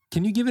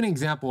 can you give an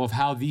example of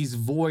how these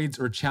voids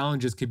or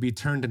challenges could be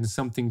turned into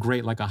something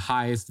great, like a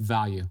highest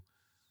value?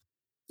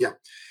 Yeah.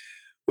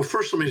 Well,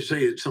 first, let me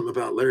say something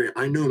about Larry.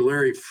 I knew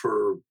Larry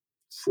for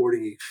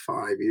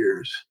 45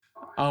 years.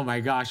 Oh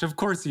my gosh, of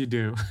course you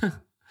do.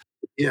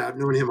 Yeah, I've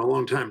known him a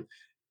long time.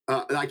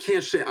 I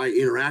can't say I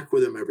interact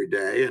with him every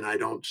day and I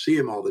don't see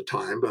him all the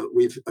time, but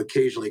we've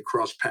occasionally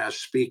crossed paths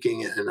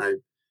speaking. And I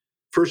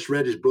first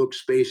read his book,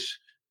 Space,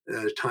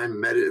 Time,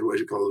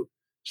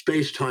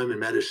 Space, Time, and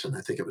Medicine,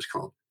 I think it was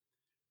called.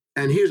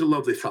 And he was a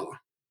lovely fellow,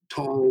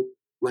 tall,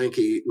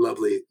 lanky,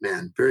 lovely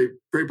man, very,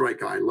 very bright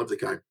guy, lovely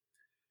guy.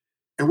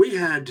 And we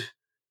had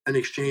an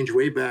exchange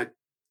way back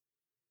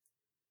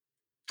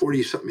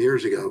 40 something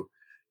years ago.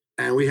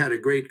 And we had a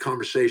great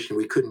conversation.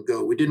 We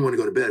didn't want to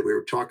go to bed. We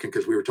were talking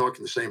because we were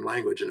talking the same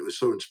language and it was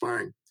so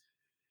inspiring.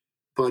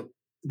 But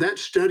that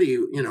study,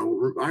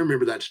 I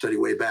remember that study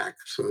way back.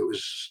 So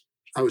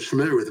I was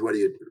familiar with what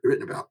he had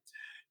written about.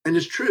 And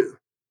it's true.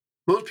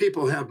 Most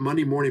people have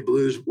Monday morning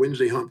blues,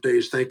 Wednesday hump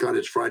days. Thank God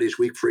it's Friday's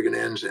week friggin'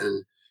 ends.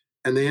 And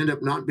they end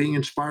up not being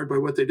inspired by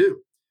what they do.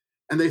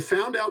 And they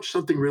found out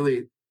something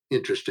really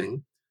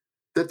interesting,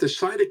 that the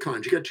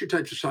cytokines, you got two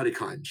types of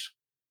cytokines,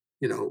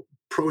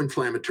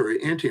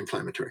 pro-inflammatory,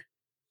 anti-inflammatory.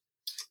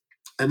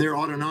 And they're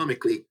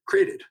autonomically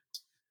created.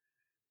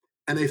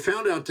 And they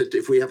found out that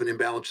if we have an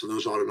imbalance in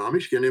those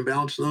autonomics, you get an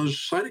imbalance in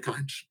those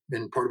cytokines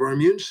in part of our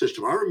immune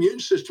system. Our immune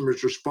system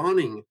is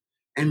responding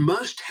and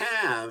must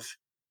have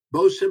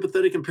both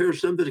sympathetic and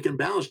parasympathetic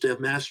imbalance to have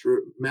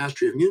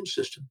mastery of immune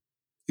system.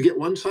 You get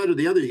one side or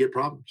the other, you get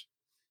problems.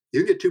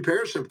 You get too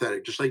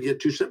parasympathetic, just like you get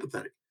too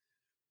sympathetic.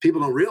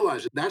 People don't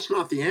realize that that's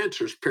not the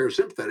answer. It's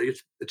parasympathetic.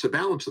 It's a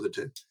balance of the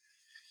two.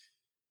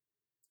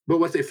 But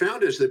what they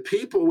found is that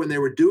people, when they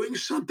were doing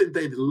something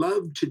they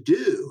loved to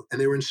do, and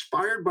they were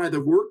inspired by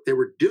the work they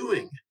were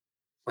doing,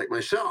 like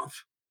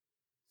myself,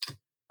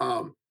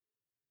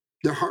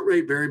 their heart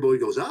rate variability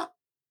goes up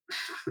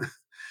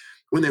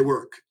when they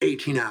work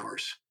 18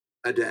 hours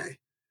a day.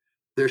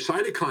 Their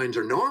cytokines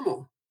are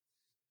normal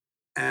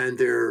and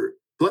their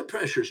blood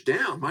pressure's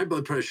down. My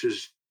blood pressure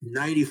is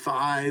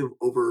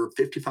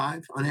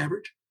 95/55 on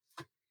average.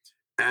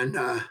 And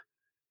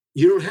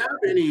you don't have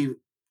any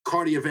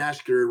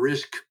cardiovascular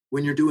risk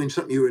when you're doing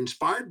something you're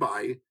inspired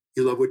by.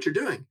 You love what you're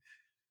doing.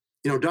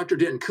 Dr.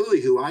 Denton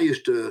Cooley, who I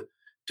used to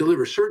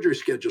deliver surgery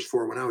schedules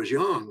for when I was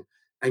young,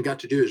 and got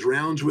to do his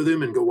rounds with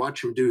him and go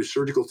watch him do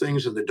surgical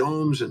things in the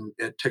domes and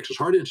at Texas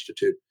Heart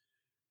Institute.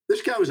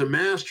 This guy was a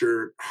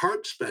master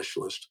heart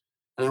specialist.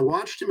 And I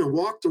watched him and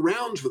walked the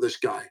rounds with this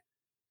guy.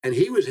 And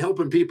he was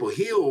helping people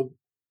heal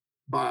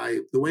by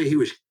the way he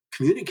was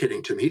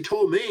communicating to me. He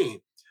told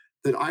me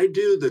that I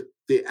do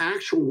the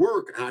actual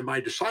work, and my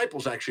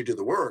disciples actually do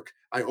the work.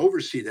 I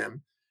oversee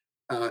them,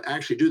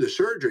 actually do the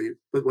surgery.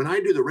 But when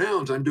I do the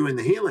rounds, I'm doing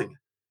the healing.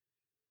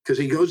 Because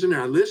he goes in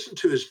there, I listen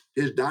to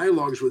his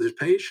dialogues with his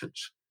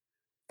patients.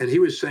 And he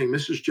was saying,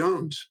 Mrs.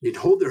 Jones, he'd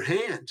hold their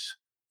hands,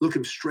 look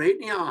him straight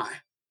in the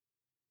eye,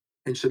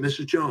 and say,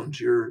 Mrs. Jones,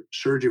 your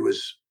surgery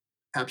was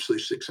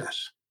absolute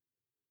success.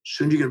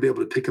 Soon you're going to be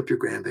able to pick up your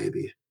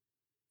grandbaby.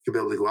 You'll be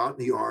able to go out in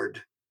the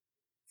yard,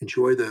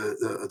 enjoy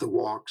the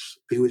walks,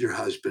 be with your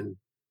husband.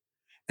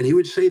 And he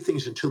would say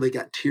things until they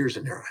got tears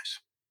in their eyes.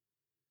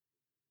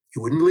 He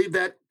wouldn't leave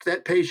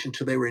that patient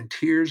till they were in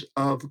tears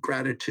of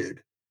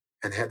gratitude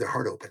and had their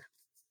heart open.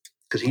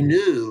 Because he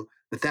knew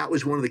that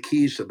was one of the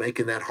keys to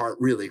making that heart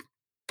really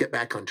get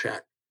back on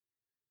track.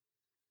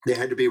 They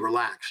had to be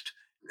relaxed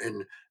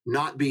and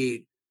not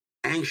be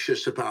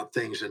anxious about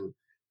things and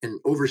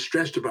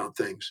overstressed about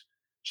things.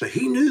 So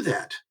he knew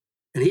that.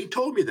 And he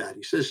told me that.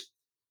 He says,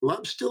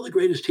 love's still the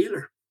greatest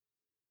healer.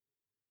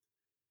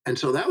 And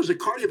so that was a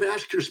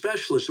cardiovascular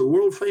specialist, a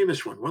world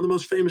famous one of the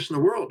most famous in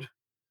the world.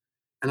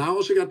 And I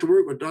also got to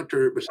work with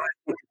Dr.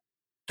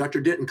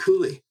 Denton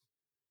Cooley.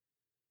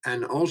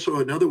 And also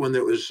another one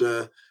that was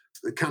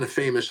kind of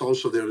famous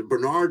also there,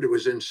 Bernard,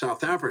 was in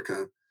South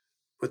Africa,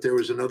 but there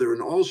was another,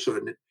 and also,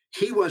 and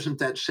he wasn't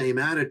that same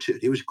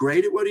attitude. He was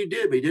great at what he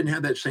did, but he didn't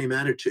have that same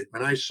attitude.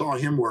 When I saw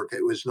him work,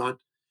 it was not,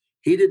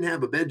 he didn't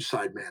have a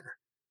bedside manner.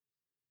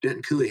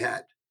 Denton Cooley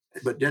had.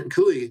 But Denton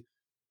Cooley,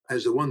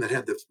 as the one that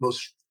had the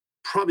most,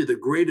 probably the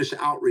greatest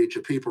outreach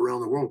of people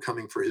around the world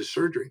coming for his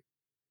surgery.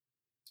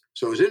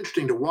 So it was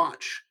interesting to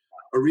watch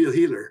a real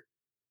healer.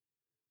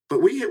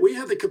 But we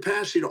have the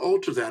capacity to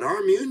alter that.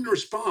 Our immune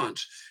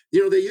response, they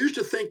used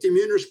to think the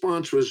immune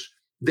response was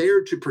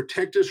there to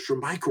protect us from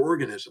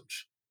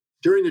microorganisms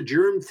during the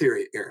germ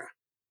theory era.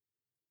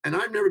 And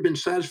I've never been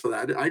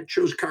satisfied with that. I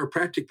chose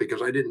chiropractic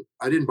because I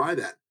didn't buy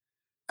that.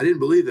 I didn't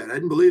believe that. I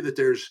didn't believe that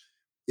there's,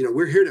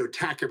 we're here to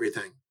attack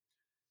everything.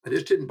 I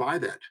just didn't buy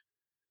that.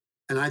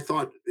 And I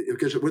thought,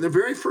 because when the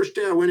very first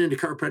day I went into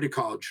chiropractic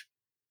college,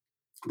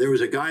 there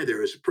was a guy there,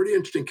 was a pretty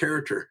interesting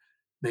character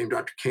named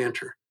Dr.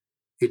 Cantor.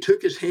 He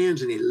took his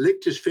hands and he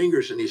licked his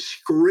fingers and he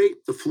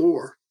scraped the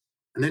floor.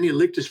 And then he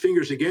licked his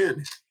fingers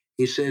again.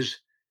 He says,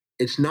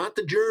 it's not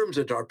the germs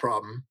that's our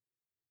problem.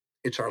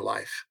 It's our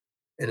life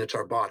and it's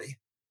our body.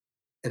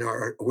 And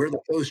we're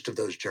the host of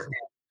those germs.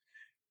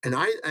 And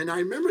I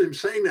remember him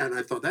saying that, and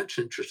I thought, that's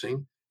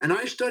interesting. And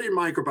I studied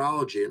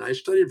microbiology and I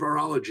studied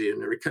virology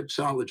and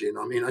rickettsiology.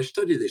 And I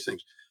studied these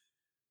things.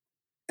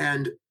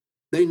 And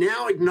they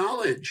now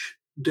acknowledge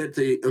that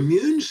the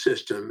immune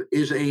system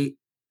is a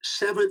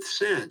seventh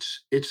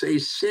sense. It's a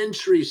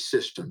sensory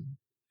system,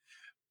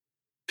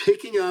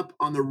 picking up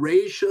on the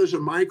ratios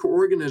of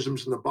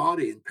microorganisms in the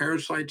body and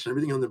parasites and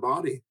everything on the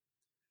body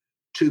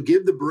to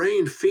give the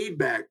brain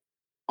feedback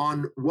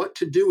on what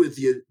to do with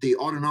the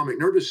autonomic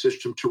nervous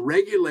system to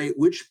regulate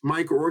which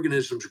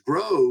microorganisms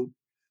grow,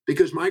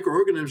 because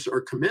microorganisms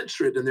are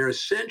commensurate and they're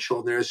essential.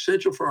 And they're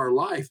essential for our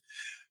life.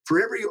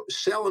 For every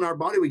cell in our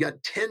body, we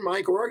got 10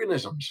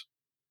 microorganisms.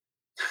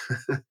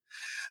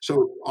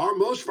 So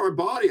most of our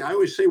body, I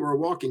always say we're a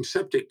walking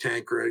septic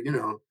tank, or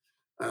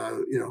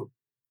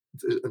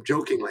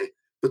jokingly.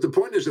 But the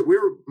point is that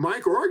we're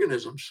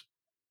microorganisms,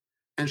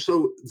 and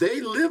so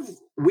they live.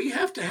 We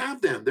have to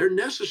have them. They're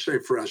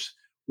necessary for us.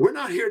 We're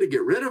not here to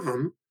get rid of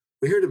them.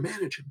 We're here to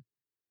manage them,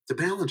 to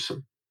balance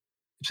them.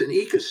 It's an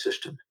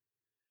ecosystem,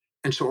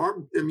 and so our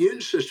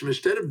immune system,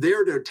 instead of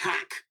there to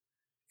attack,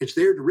 it's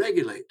there to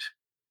regulate.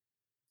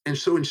 And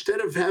so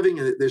instead of having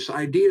this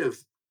idea of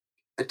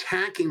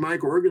attacking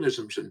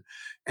microorganisms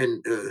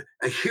and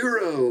a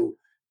hero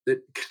that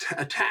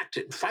attacked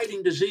it,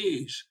 fighting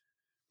disease,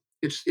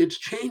 it's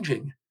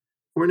changing.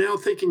 We're now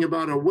thinking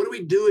about what are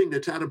we doing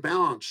that's out of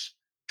balance,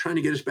 trying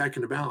to get us back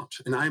into balance.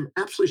 And I'm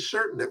absolutely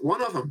certain that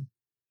one of them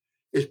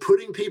is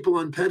putting people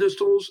on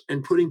pedestals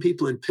and putting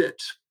people in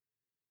pits.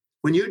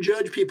 When you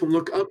judge people and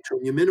look up to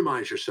them, you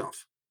minimize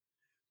yourself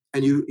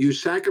and you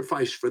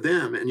sacrifice for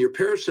them, and your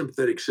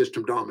parasympathetic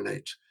system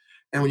dominates.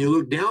 And when you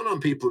look down on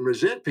people and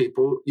resent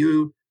people,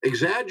 you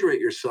exaggerate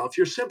yourself,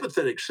 your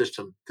sympathetic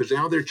system, because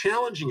now they're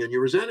challenging you and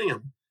you're resenting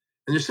them.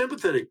 And the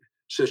sympathetic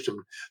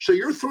system. So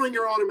you're throwing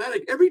your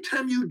automatic. Every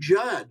time you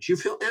judge, you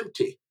feel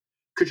empty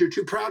because you're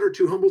too proud or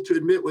too humble to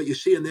admit what you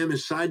see in them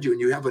inside you, and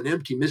you have an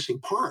empty, missing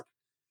part.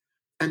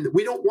 And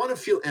we don't want to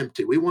feel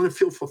empty. We want to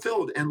feel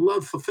fulfilled, and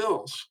love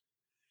fulfills.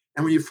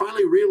 And when you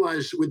finally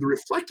realize with the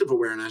reflective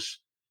awareness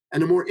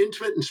and a more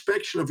intimate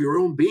inspection of your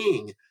own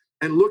being,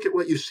 and look at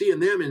what you see in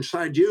them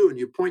inside you, and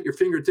you point your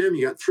finger at them,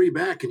 you got three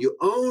back, and you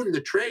own the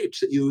traits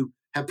that you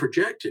have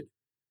projected,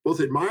 both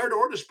admired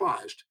or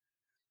despised,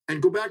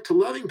 and go back to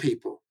loving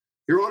people.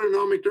 Your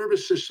autonomic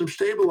nervous system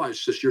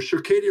stabilizes, your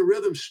circadian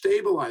rhythms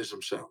stabilize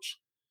themselves.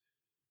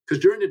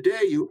 Because during the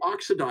day, you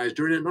oxidize,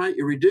 during the night,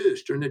 you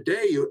reduce, during the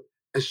day, you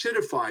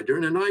acidify,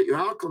 during the night, you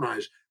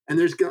alkalinize. And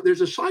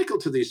there's a cycle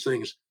to these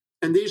things.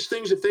 And these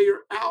things, if they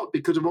are out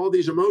because of all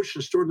these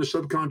emotions stored in the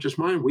subconscious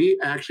mind, we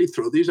actually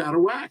throw these out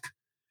of whack.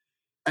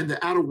 And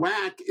the out of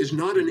whack is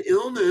not an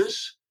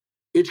illness.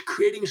 It's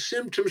creating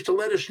symptoms to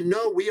let us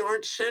know we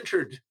aren't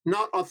centered,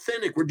 not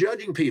authentic. We're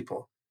judging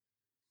people.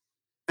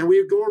 And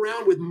we go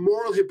around with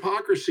moral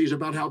hypocrisies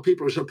about how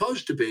people are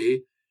supposed to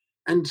be,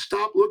 and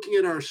stop looking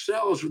at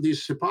ourselves with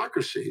these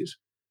hypocrisies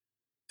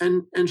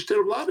and instead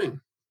of loving.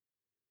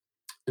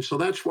 And so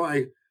that's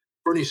why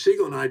Bernie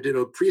Siegel and I did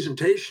a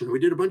presentation. We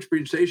did a bunch of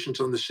presentations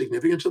on the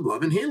significance of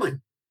love and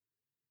healing.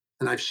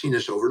 And I've seen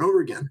this over and over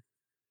again.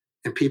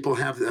 And people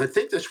I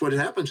think that's what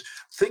happens.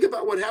 Think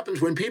about what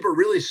happens when people are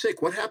really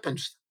sick. What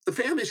happens? The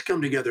families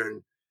come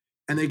together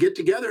and they get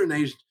together and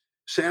they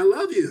say, I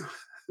love you.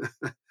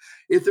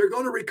 If they're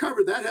going to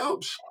recover, that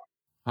helps.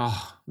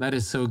 Oh, that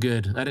is so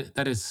good.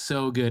 That is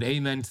so good.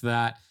 Amen to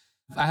that.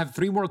 I have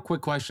three more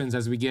quick questions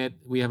as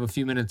we have a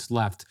few minutes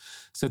left.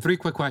 So 3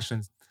 quick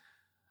questions.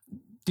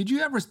 Did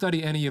you ever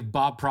study any of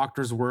Bob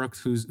Proctor's work,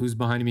 who's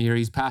behind me here?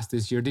 He's passed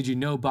this year. Did you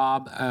know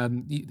Bob?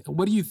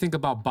 What do you think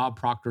about Bob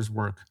Proctor's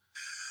work?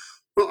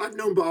 Well, I've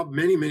known Bob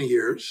many, many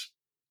years.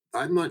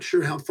 I'm not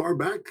sure how far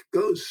back it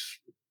goes.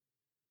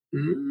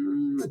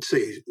 Let's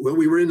see. Well,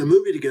 we were in the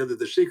movie together,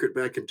 The Secret,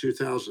 back in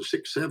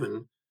 2006,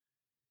 7.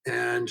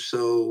 And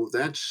so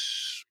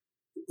that's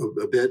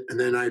a bit. And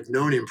then I've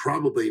known him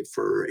probably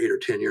for 8 or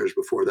 10 years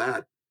before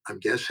that, I'm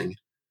guessing.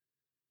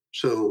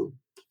 So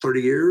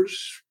 30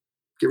 years,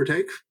 give or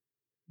take,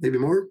 maybe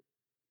more,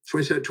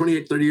 27,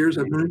 28, 30 years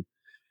I've known him.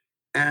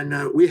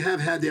 And we have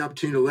had the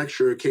opportunity to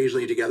lecture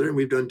occasionally together, and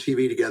we've done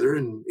TV together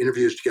and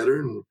interviews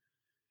together.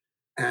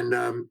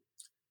 And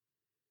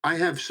I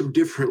have some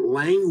different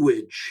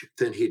language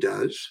than he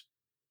does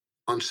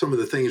on some of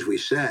the things we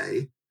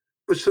say,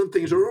 but some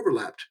things are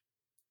overlapped.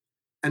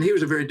 And he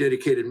was a very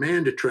dedicated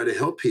man to try to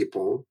help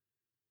people,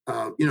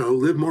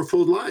 live more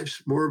full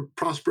lives, more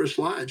prosperous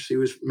lives. He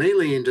was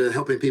mainly into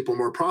helping people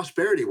more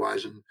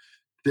prosperity-wise and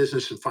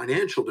business and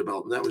financial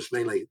development. That was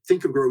mainly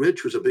Think and Grow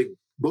Rich was a big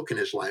book in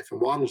his life,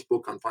 and Waddle's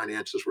book on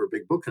finances were a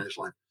big book in his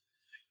life.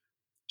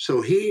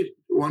 So he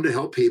wanted to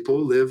help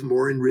people live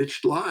more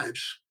enriched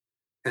lives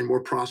and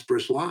more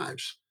prosperous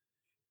lives.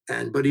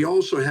 But he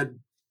also had,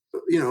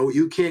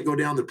 you can't go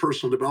down the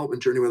personal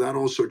development journey without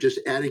also just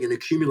adding and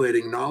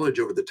accumulating knowledge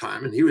over the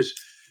time. And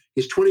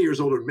he's 20 years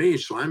older than me,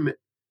 so I'm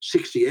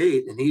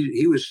 68, and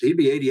he'd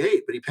be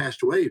 88, but he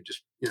passed away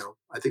just,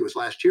 I think it was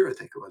last year, I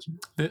think it was.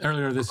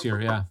 Earlier this year,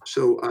 yeah.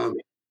 So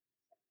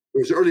it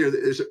was earlier,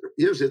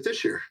 was it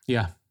this year?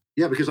 Yeah.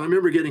 Yeah, because I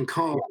remember getting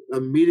called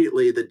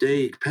immediately the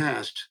day he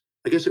passed.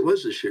 I guess it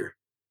was this year.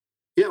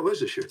 Yeah, it was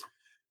this year.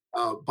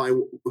 By a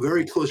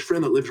very close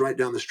friend that lives right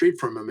down the street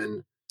from him.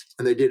 And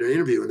they did an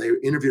interview, and they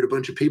interviewed a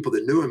bunch of people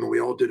that knew him, and we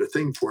all did a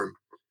thing for him.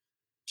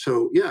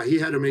 So yeah, he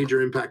had a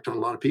major impact on a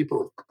lot of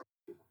people.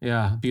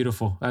 Yeah,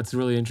 beautiful. That's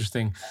really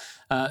interesting.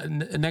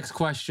 Next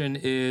question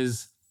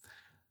is,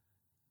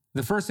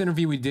 the first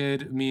interview we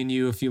did, me and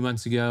you, a few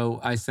months ago,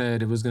 I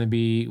said it was going to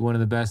be one of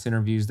the best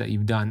interviews that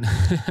you've done.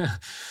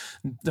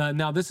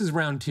 Now, this is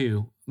round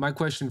 2. My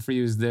question for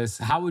you is this: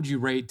 how would you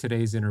rate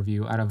today's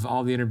interview out of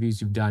all the interviews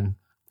you've done?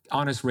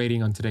 Honest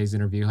rating on today's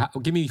interview.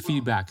 Give me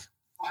feedback.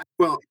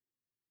 Well,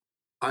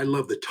 I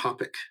love the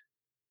topic.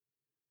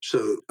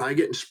 So I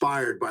get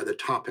inspired by the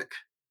topic.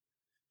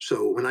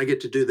 So when I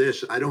get to do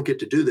this, I don't get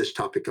to do this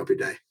topic every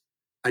day.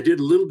 I did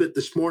a little bit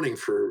this morning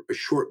for a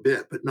short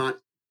bit, but not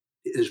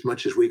as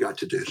much as we got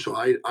to do. So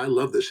I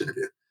love this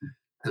interview,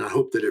 and I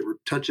hope that it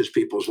touches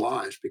people's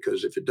lives,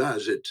 because if it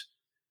does,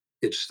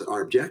 it's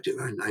our objective.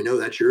 I know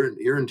that's your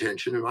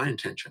intention and my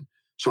intention.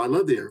 So I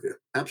love the interview.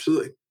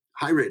 Absolutely.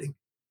 High rating.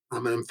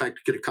 I'm going to, in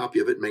fact, get a copy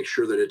of it and make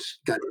sure that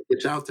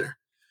it's out there.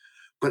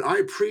 But I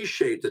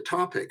appreciate the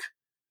topic,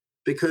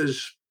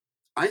 because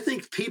I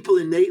think people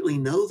innately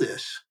know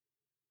this.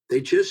 They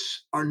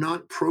just are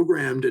not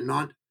programmed,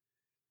 and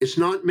it's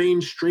not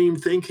mainstream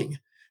thinking.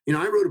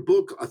 I wrote a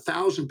book, a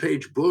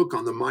 1,000-page book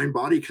on the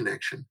mind-body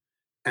connection,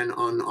 and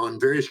on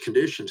various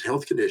conditions,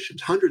 health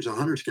conditions, hundreds and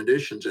hundreds of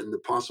conditions, and the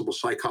possible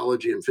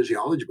psychology and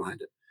physiology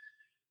behind it.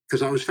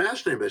 Because I was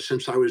fascinated by it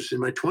since I was in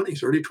my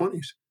 20s, early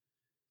 20s.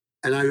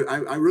 And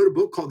I wrote a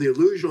book called The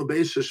Illusional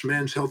Basis of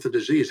Man's Health and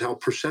Disease, How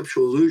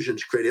Perceptual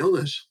Illusions Create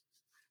Illness,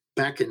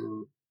 back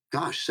in,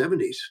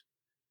 70s,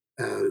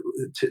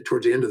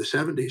 towards the end of the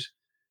 70s.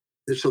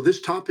 And so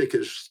this topic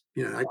is,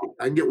 I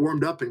can get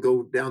warmed up and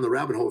go down the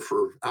rabbit hole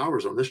for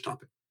hours on this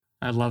topic.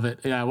 I love it.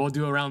 Yeah, we'll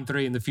do a round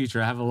 3 in the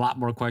future. I have a lot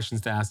more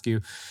questions to ask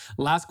you.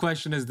 Last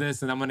question is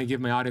this, and I'm going to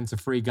give my audience a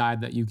free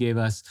guide that you gave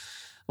us.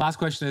 Last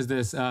question is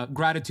this: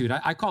 gratitude.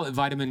 I call it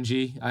vitamin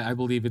G. I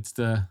believe it's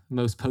the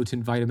most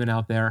potent vitamin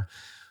out there.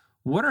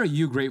 What are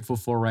you grateful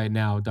for right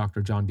now,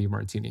 Dr. John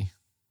Demartini?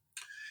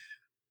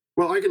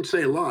 Well, I can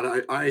say a lot.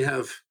 I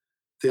have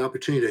the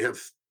opportunity to have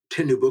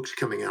 10 new books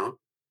coming out,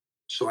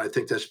 so I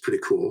think that's pretty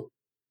cool.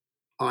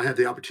 I have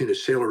the opportunity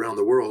to sail around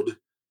the world.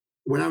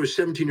 When I was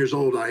 17 years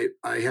old, I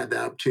had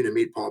the opportunity to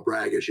meet Paul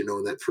Bragg, as you know,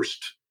 in that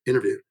first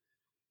interview.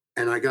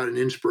 And I got an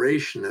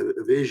inspiration,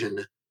 a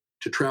vision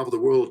to travel the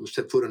world and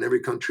step foot on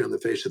every country on the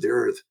face of the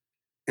earth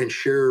and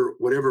share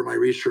whatever my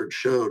research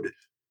showed,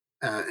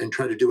 and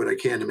try to do what I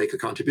can to make a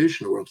contribution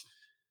to the world.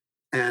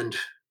 And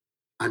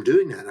I'm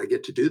doing that. I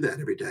get to do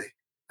that every day.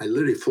 I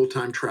literally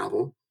full-time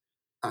travel.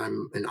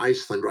 I'm in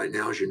Iceland right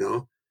now, as you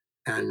know,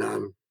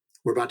 and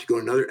we're about to go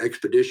on another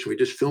expedition. We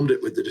just filmed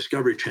it with the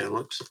Discovery Channel.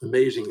 It's an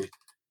amazing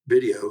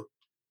video.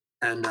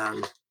 And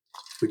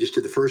we just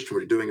did the first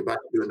one. We're about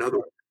to do another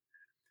one.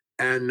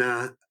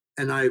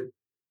 And I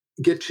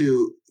get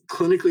to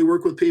clinically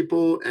work with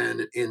people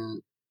and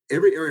in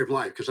every area of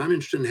life, because I'm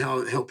interested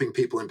in helping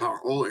people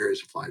empower all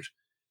areas of life,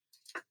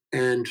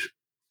 and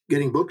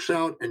getting books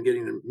out and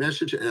getting the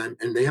message. And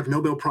they have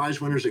Nobel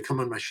Prize winners that come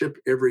on my ship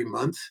every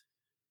month,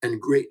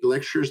 and great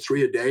lectures,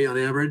 3 a day on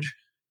average.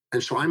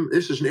 And so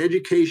this is an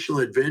educational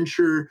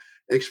adventure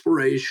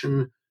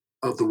exploration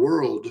of the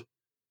world,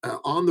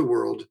 on the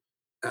world,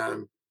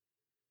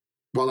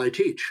 while I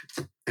teach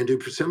and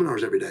do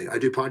seminars every day. I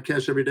do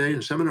podcasts every day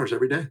and seminars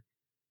every day,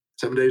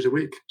 7 days a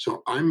week.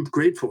 So I'm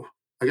grateful.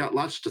 I got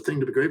lots of things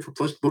to be grateful,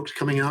 plus books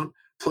coming out,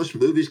 plus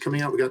movies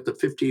coming out. We got the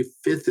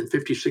 55th and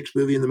 56th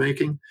movie in the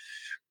making.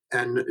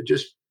 And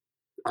just,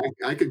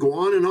 I could go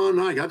on and on.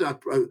 I got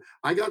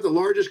the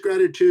largest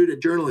gratitude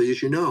at Journal,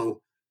 as you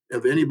know,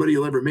 of anybody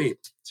you'll ever meet.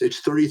 It's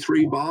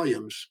 33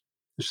 volumes.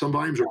 Some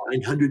volumes are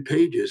 900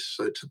 pages.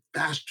 So it's a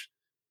vast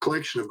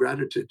collection of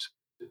gratitudes.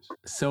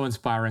 So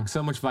inspiring,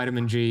 so much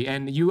vitamin G.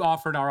 And you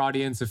offered our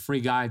audience a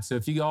free guide. So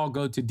if you all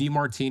go to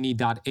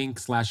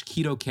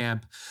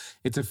demartini.inc/ketocamp,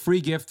 it's a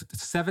free gift,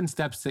 7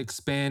 steps to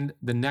expand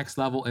the next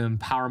level of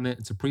empowerment.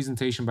 It's a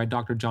presentation by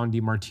Dr. John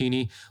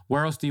Demartini.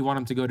 Where else do you want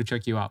them to go to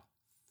check you out?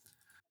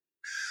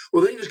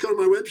 Well, they can just go to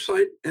my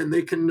website and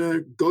they can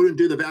go and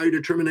do the value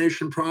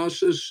determination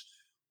process,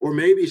 or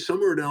maybe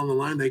somewhere down the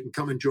line, they can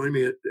come and join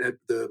me at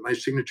my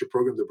signature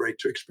program, the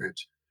Breakthrough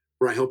Experience,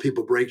 where I help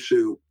people break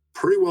through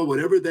pretty well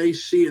whatever they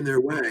see in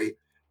their way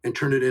and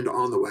turn it into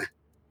on the way.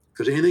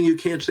 Because anything you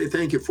can't say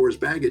thank you for is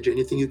baggage.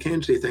 Anything you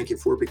can say thank you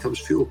for becomes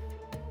fuel.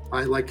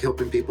 I like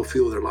helping people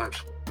fuel their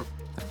lives.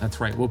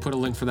 That's right. We'll put a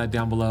link for that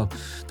down below.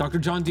 Dr.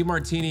 John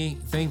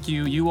Demartini, thank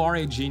you. You are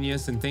a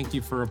genius, and thank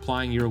you for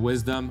applying your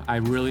wisdom. I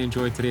really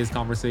enjoyed today's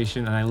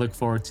conversation, and I look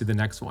forward to the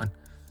next one.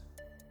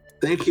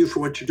 Thank you for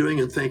what you're doing,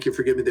 and thank you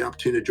for giving me the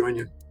opportunity to join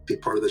you, be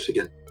part of this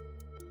again.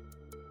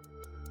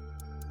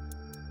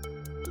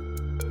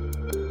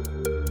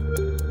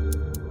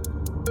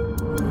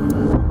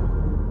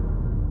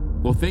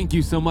 Well, thank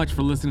you so much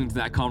for listening to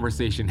that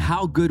conversation.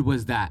 How good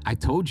was that? I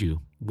told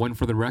you, one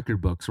for the record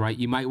books, right?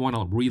 You might want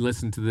to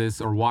re-listen to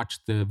this or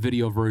watch the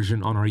video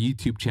version on our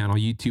YouTube channel,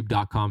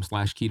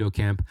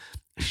 youtube.com/ketocamp.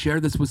 Share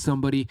this with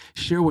somebody.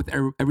 Share with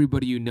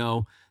everybody you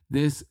know.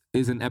 This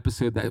is an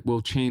episode that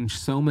will change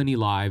so many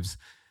lives.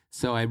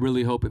 So I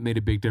really hope it made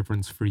a big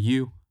difference for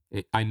you.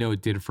 I know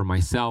it did for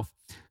myself.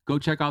 Go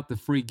check out the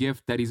free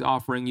gift that he's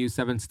offering you,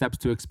 7 steps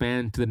to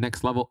expand to the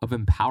next level of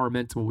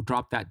empowerment. We'll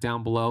drop that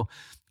down below.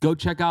 Go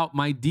check out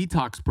my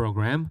detox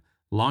program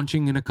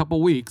launching in a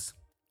couple weeks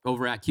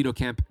over at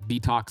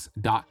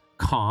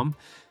ketocampdetox.com.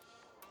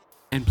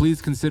 And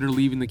please consider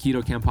leaving the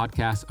Keto Camp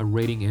podcast a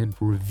rating and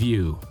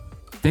review.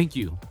 Thank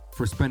you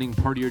for spending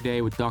part of your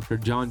day with Dr.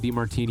 John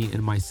Demartini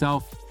and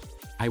myself.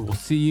 I will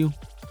see you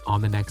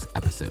on the next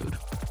episode.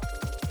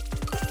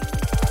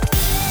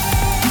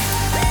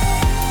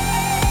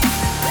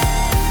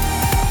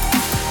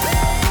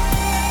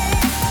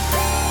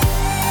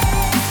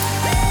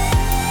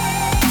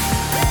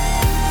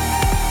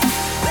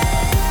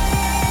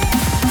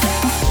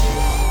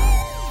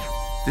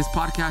 This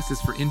podcast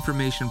is for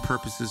information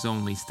purposes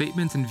only.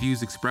 Statements and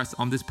views expressed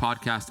on this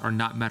podcast are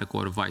not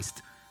medical advice.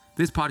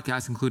 This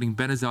podcast, including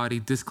Ben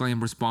Azadi,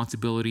 disclaims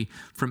responsibility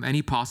from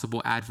any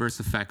possible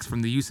adverse effects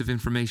from the use of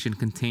information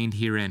contained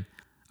herein.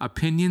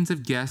 Opinions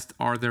of guests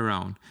are their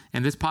own,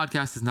 and this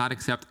podcast does not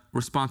accept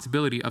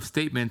responsibility of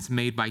statements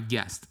made by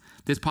guests.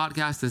 This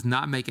podcast does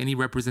not make any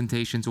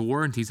representations or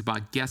warranties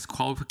about guest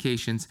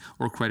qualifications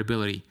or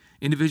credibility.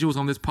 Individuals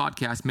on this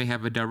podcast may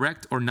have a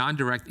direct or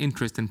non-direct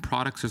interest in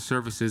products or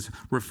services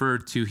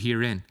referred to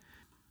herein.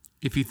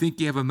 If you think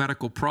you have a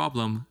medical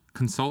problem,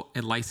 consult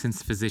a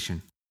licensed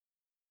physician.